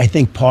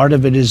part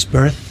of it is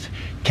birth.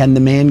 Can the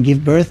man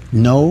give birth?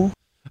 No.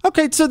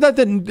 Okay, so that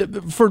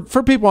didn't,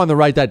 for people on the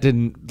right, that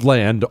didn't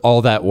land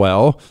all that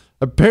well.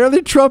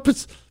 Apparently Trump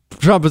is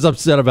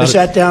upset about it. I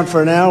sat down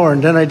for an hour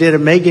and then I did a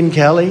Megyn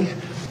Kelly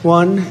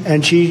one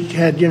and she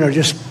had,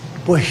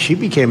 she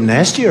became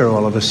nastier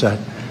all of a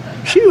sudden.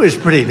 She was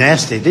pretty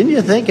nasty. Didn't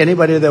you think?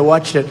 Anybody that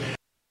watched it?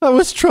 That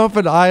was Trump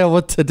in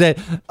Iowa today.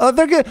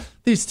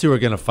 These two are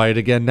going to fight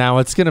again now.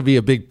 It's going to be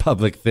a big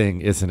public thing,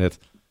 isn't it?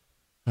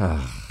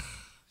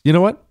 You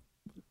know what?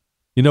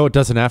 You know what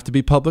doesn't have to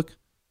be public?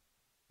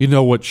 You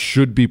know what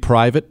should be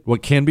private?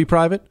 What can be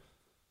private?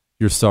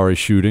 Your sorry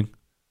shooting.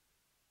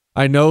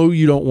 I know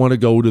you don't want to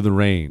go to the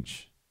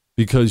range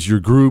because your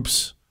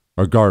groups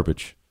are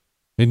garbage.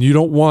 And you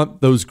don't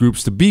want those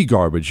groups to be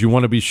garbage. You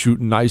want to be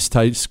shooting nice,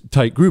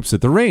 tight groups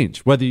at the range,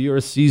 whether you're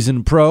a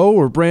seasoned pro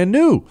or brand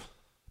new.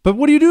 But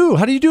what do you do?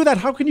 How do you do that?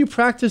 How can you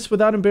practice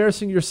without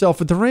embarrassing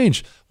yourself at the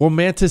range? Well,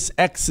 Mantis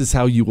X is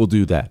how you will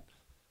do that.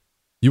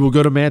 You will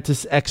go to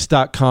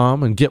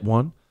MantisX.com and get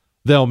one.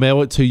 They'll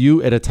mail it to you.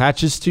 It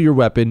attaches to your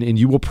weapon, and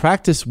you will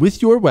practice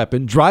with your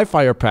weapon, dry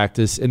fire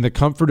practice, in the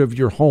comfort of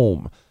your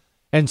home.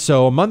 And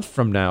so 2 months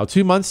from now,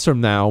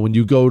 when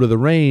you go to the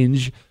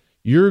range,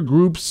 your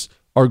groups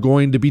are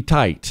going to be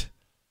tight.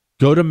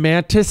 Go to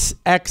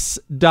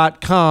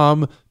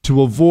MantisX.com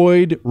to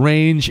avoid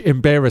range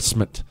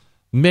embarrassment.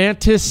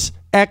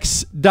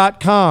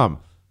 MantisX.com.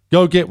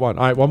 Go get one.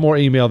 All right, one more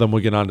email, then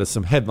we'll get on to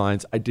some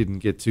headlines I didn't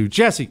get to.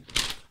 Jesse.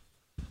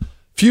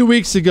 Few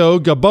weeks ago,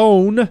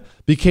 Gabon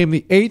became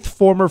the 8th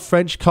former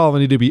French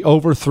colony to be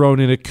overthrown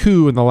in a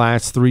coup in the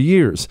last 3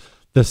 years,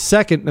 the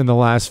second in the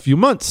last few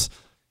months.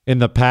 In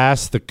the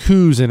past, the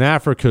coups in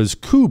Africa's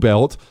coup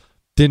belt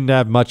didn't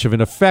have much of an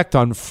effect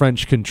on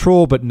French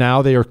control, but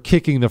now they are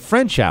kicking the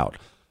French out.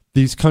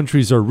 These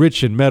countries are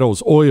rich in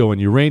metals, oil, and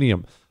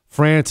uranium.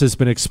 France has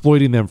been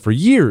exploiting them for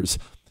years.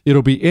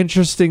 It'll be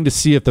interesting to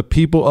see if the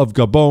people of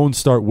Gabon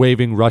start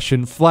waving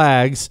Russian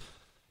flags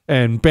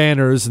and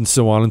banners and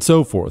so on and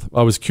so forth.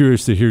 I was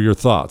curious to hear your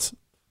thoughts.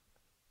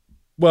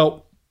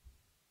 Well,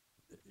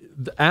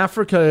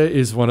 Africa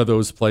is one of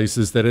those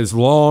places that has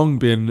long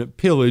been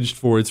pillaged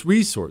for its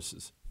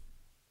resources,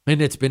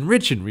 and it's been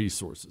rich in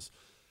resources.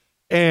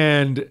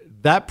 And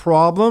that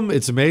problem,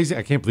 it's amazing.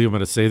 I can't believe I'm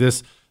going to say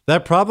this.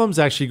 That problem's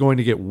actually going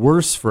to get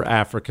worse for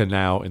Africa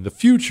now in the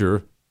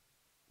future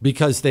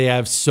because they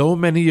have so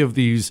many of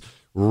these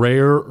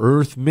rare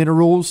earth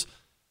minerals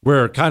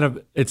where kind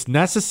of it's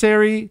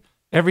necessary.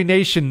 Every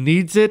nation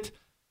needs it,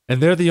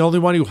 and they're the only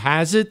one who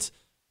has it.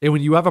 And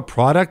when you have a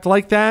product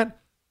like that,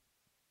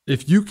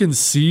 if you can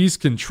seize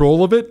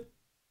control of it,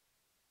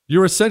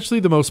 you're essentially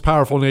the most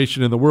powerful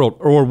nation in the world,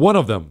 or one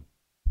of them.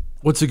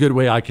 What's a good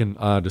way I can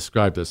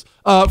describe this?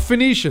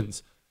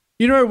 Phoenicians.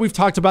 You know, we've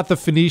talked about the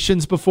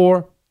Phoenicians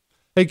before.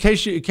 In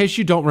case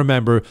you don't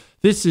remember,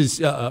 this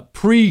is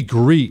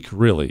pre-Greek,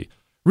 really.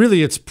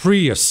 Really, it's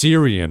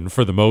pre-Assyrian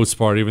for the most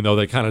part, even though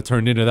they kind of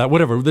turned into that.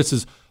 Whatever. This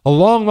is a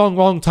long, long,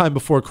 long time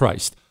before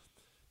Christ.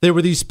 There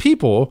were these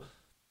people,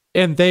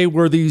 and they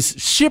were these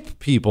ship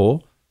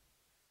people,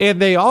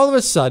 and they all of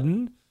a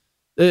sudden,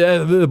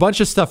 a bunch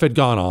of stuff had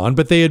gone on,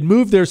 but they had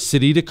moved their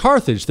city to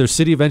Carthage. Their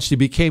city eventually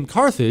became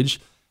Carthage,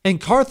 and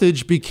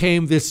Carthage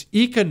became this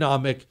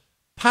economic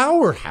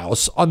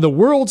powerhouse on the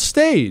world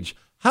stage.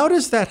 How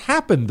does that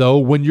happen, though,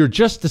 when you're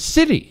just a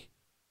city?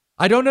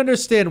 I don't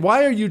understand.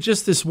 Why are you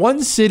just this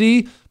one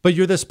city, but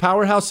you're this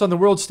powerhouse on the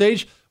world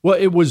stage? Well,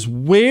 it was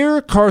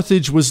where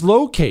Carthage was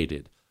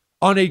located,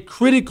 on a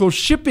critical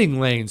shipping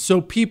lane,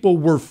 so people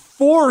were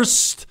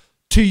forced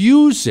to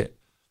use it.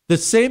 The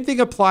same thing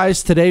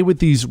applies today with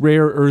these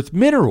rare earth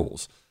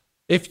minerals.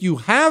 If you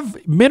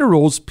have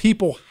minerals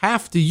people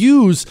have to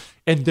use,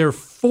 and they're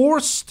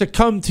forced to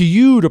come to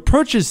you to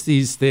purchase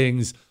these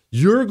things,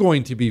 you're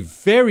going to be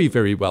very,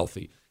 very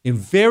wealthy and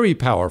very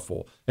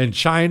powerful. And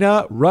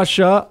China,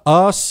 Russia,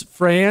 us,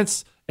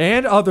 France,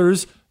 and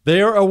others,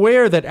 they're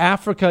aware that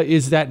Africa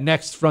is that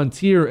next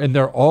frontier, and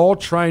they're all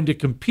trying to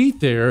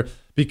compete there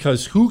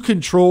because who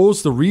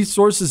controls the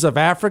resources of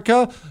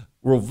Africa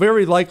will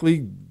very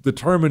likely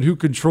determine who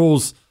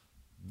controls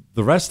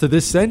the rest of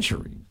this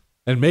century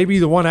and maybe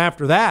the one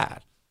after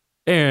that.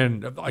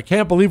 And I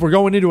can't believe we're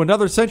going into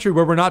another century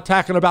where we're not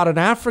talking about an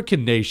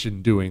African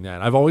nation doing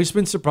that. I've always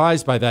been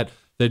surprised by that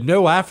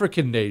no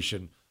African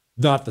nation,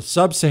 not the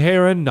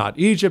sub-Saharan, not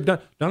Egypt,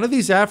 none of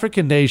these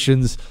African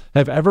nations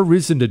have ever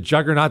risen to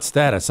juggernaut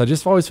status. I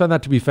just always found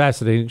that to be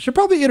fascinating. Should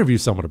probably interview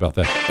someone about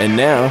that. And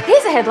now,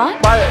 here's a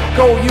headline.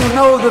 Go, you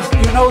know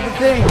the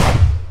thing.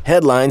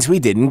 Headlines we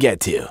didn't get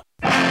to.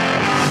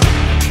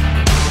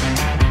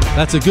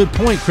 That's a good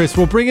point, Chris.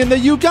 We'll bring in the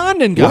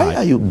Ugandan guy. Why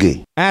are you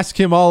gay? Ask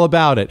him all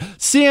about it.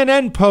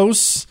 CNN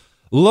posts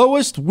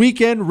lowest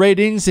weekend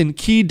ratings in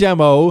key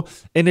demo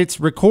in its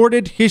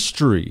recorded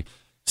history.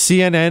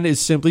 CNN is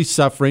simply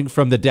suffering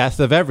from the death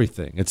of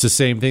everything. It's the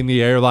same thing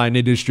the airline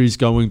industry is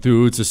going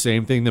through. It's the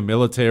same thing the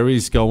military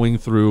is going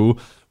through.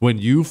 When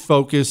you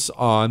focus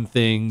on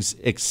things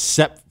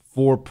except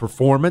for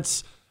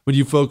performance, when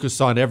you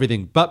focus on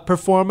everything but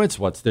performance,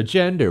 what's their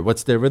gender,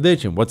 what's their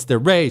religion, what's their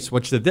race,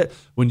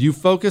 when you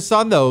focus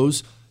on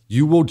those,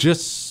 you will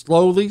just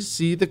slowly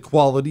see the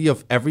quality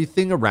of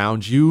everything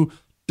around you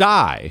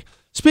die.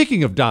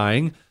 Speaking of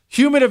dying,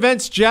 Human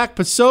Events' Jack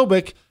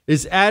Posobiec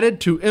is added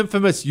to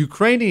infamous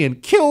Ukrainian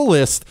kill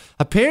list.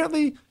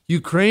 Apparently,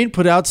 Ukraine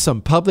put out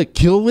some public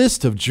kill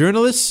list of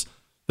journalists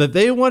that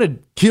they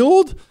wanted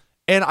killed,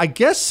 and I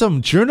guess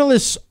some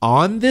journalists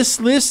on this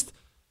list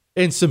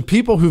and some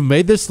people who've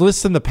made this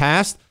list in the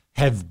past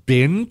have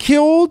been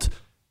killed.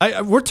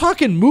 We're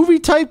talking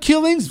movie-type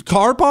killings,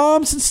 car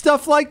bombs and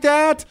stuff like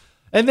that.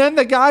 And then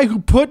the guy who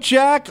put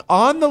Jack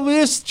on the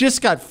list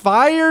just got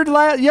fired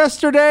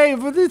yesterday.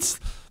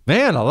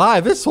 Man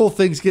alive, this whole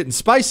thing's getting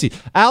spicy.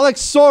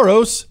 Alex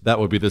Soros, that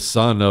would be the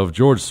son of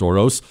George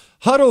Soros,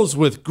 huddles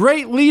with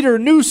great leader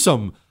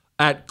Newsom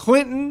at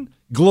Clinton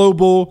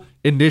Global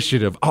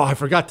Initiative. Oh, I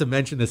forgot to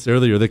mention this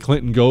earlier, the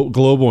Clinton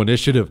Global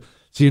Initiative.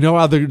 So you know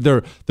how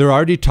they're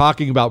already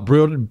talking about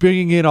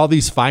bringing in all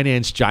these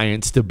finance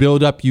giants to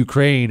build up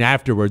Ukraine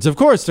afterwards. Of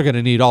course, they're going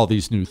to need all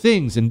these new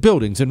things and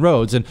buildings and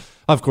roads. And,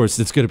 of course,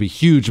 it's going to be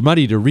huge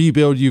money to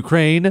rebuild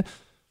Ukraine.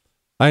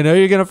 I know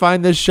you're going to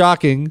find this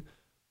shocking,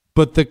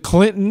 but the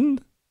Clinton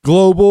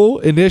Global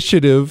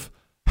Initiative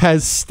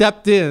has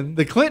stepped in.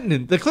 The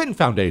Clinton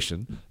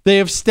Foundation, they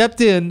have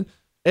stepped in,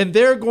 and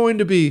they're going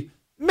to be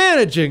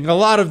managing a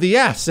lot of the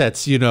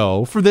assets,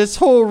 for this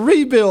whole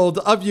rebuild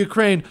of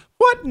Ukraine.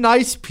 What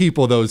nice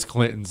people those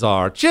Clintons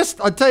are.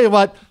 I'll tell you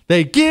what,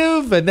 they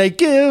give and they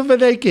give and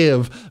they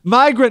give.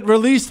 Migrant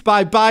released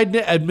by Biden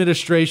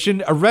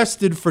administration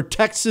arrested for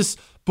Texas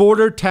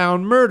border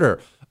town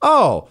murder.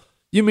 Oh,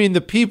 you mean the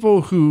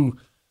people who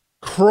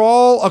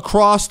crawl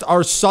across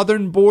our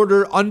southern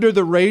border under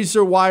the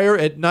razor wire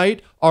at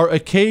night are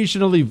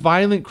occasionally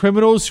violent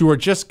criminals who are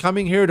just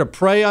coming here to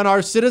prey on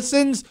our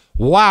citizens?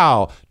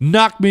 Wow,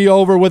 knock me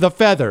over with a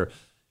feather.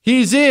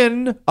 He's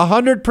in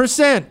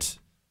 100%.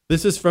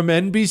 This is from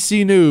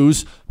NBC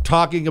News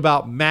talking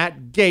about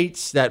Matt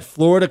Gaetz, that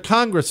Florida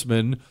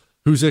congressman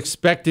who's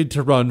expected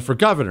to run for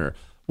governor.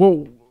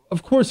 Well,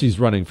 of course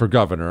he's running for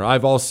governor.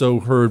 I've also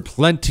heard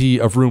plenty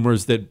of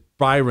rumors that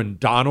Byron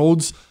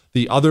Donalds,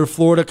 the other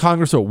Florida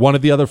congressman, one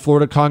of the other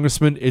Florida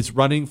congressmen, is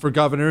running for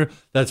governor.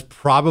 That's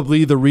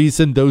probably the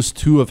reason those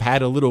two have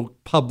had a little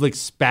public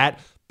spat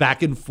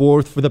back and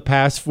forth for the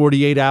past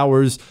 48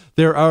 hours.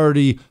 They're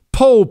already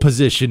pole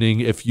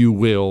positioning, if you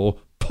will,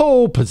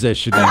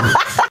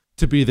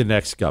 to be the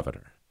next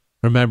governor.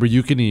 Remember,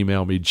 you can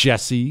email me,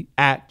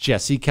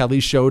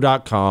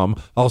 jesse@jessekellyshow.com.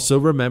 Also,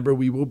 remember,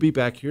 we will be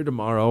back here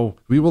tomorrow.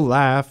 We will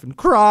laugh and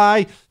cry,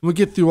 and we'll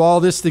get through all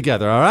this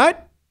together, all right?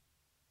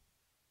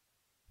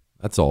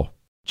 That's all.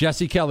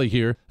 Jesse Kelly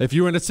here. If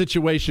you're in a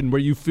situation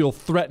where you feel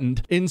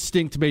threatened,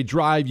 instinct may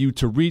drive you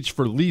to reach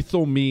for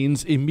lethal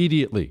means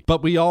immediately.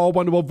 But we all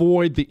want to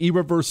avoid the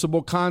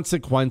irreversible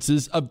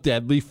consequences of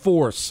deadly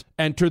force.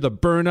 Enter the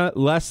Byrna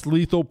less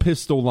lethal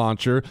pistol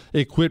launcher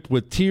equipped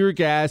with tear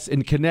gas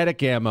and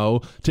kinetic ammo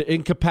to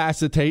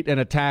incapacitate an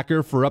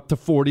attacker for up to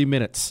 40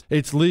 minutes.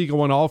 It's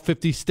legal in all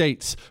 50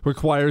 states,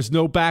 requires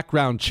no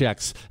background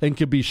checks, and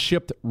can be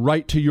shipped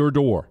right to your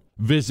door.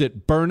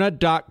 Visit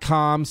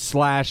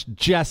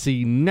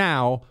Byrna.com/Jesse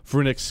now for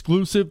an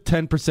exclusive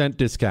 10%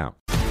 discount.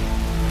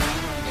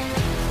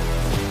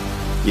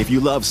 If you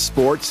love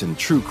sports and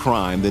true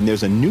crime, then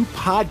there's a new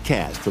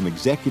podcast from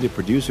executive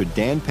producer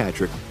Dan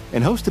Patrick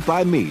and hosted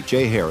by me,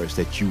 Jay Harris,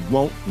 that you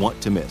won't want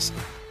to miss.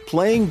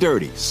 Playing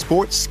Dirty: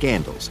 Sports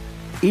Scandals.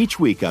 Each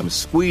week, I'm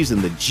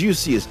squeezing the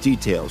juiciest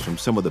details from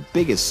some of the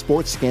biggest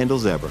sports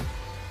scandals ever.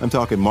 I'm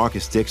talking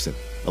Marcus Dixon,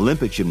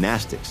 Olympic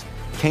gymnastics,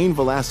 Cain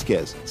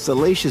Velasquez,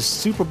 salacious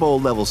Super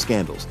Bowl-level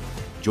scandals.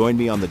 Join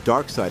me on the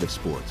dark side of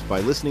sports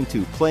by listening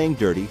to Playing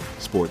Dirty: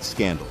 Sports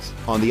Scandals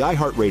on the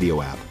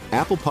iHeartRadio app,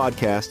 Apple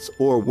Podcasts,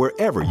 or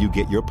wherever you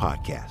get your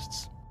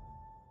podcasts.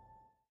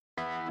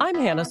 I'm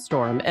Hannah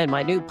Storm, and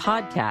my new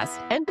podcast,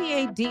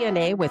 NBA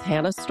DNA with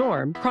Hannah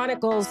Storm,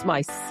 chronicles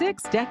my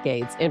 6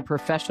 decades in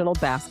professional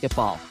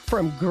basketball.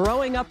 From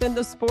growing up in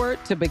the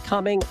sport to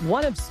becoming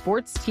one of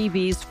sports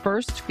TV's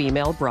first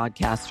female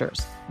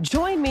broadcasters.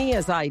 Join me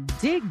as I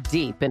dig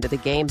deep into the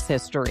game's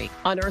history,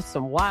 unearth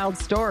some wild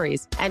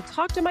stories, and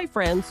talk to my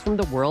friends from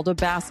the world of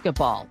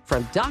basketball,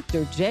 from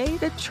Dr. J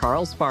to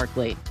Charles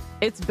Barkley.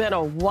 It's been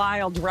a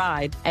wild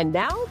ride, and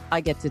now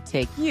I get to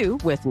take you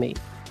with me.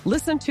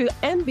 Listen to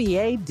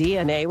NBA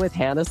DNA with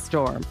Hannah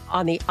Storm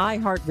on the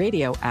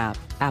iHeartRadio app,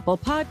 Apple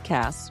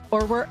Podcasts,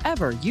 or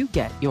wherever you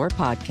get your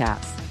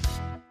podcasts.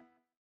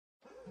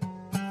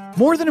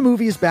 More Than a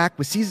Movie is back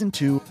with Season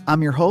 2.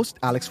 I'm your host,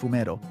 Alex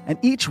Fumero, and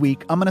each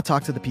week I'm going to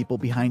talk to the people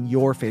behind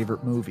your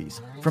favorite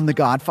movies. From The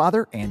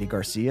Godfather, Andy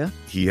Garcia.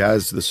 He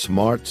has the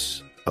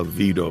smarts of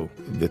Vito,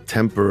 the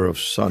temper of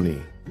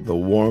Sonny, the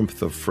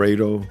warmth of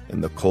Fredo,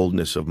 and the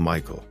coldness of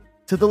Michael.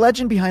 To the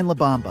legend behind La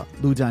Bamba,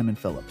 Lou Diamond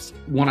Phillips.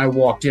 When I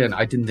walked in,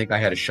 I didn't think I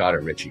had a shot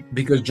at Richie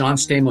because John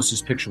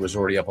Stamos' picture was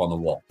already up on the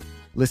wall.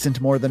 Listen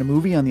to More Than a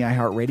Movie on the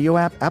iHeartRadio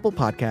app, Apple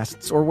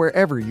Podcasts, or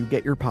wherever you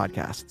get your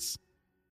podcasts.